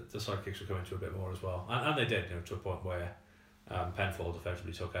sidekicks were coming to a bit more as well, and they did, to a point where Penfold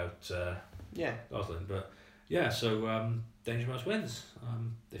effectively took out Goslin. But yeah, so Danger Mouse wins.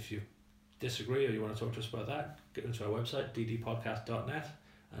 If you disagree or you want to talk to us about that, get into our website ddpodcast.net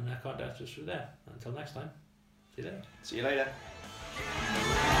and contact us through there. Until next time, see you later. See you later.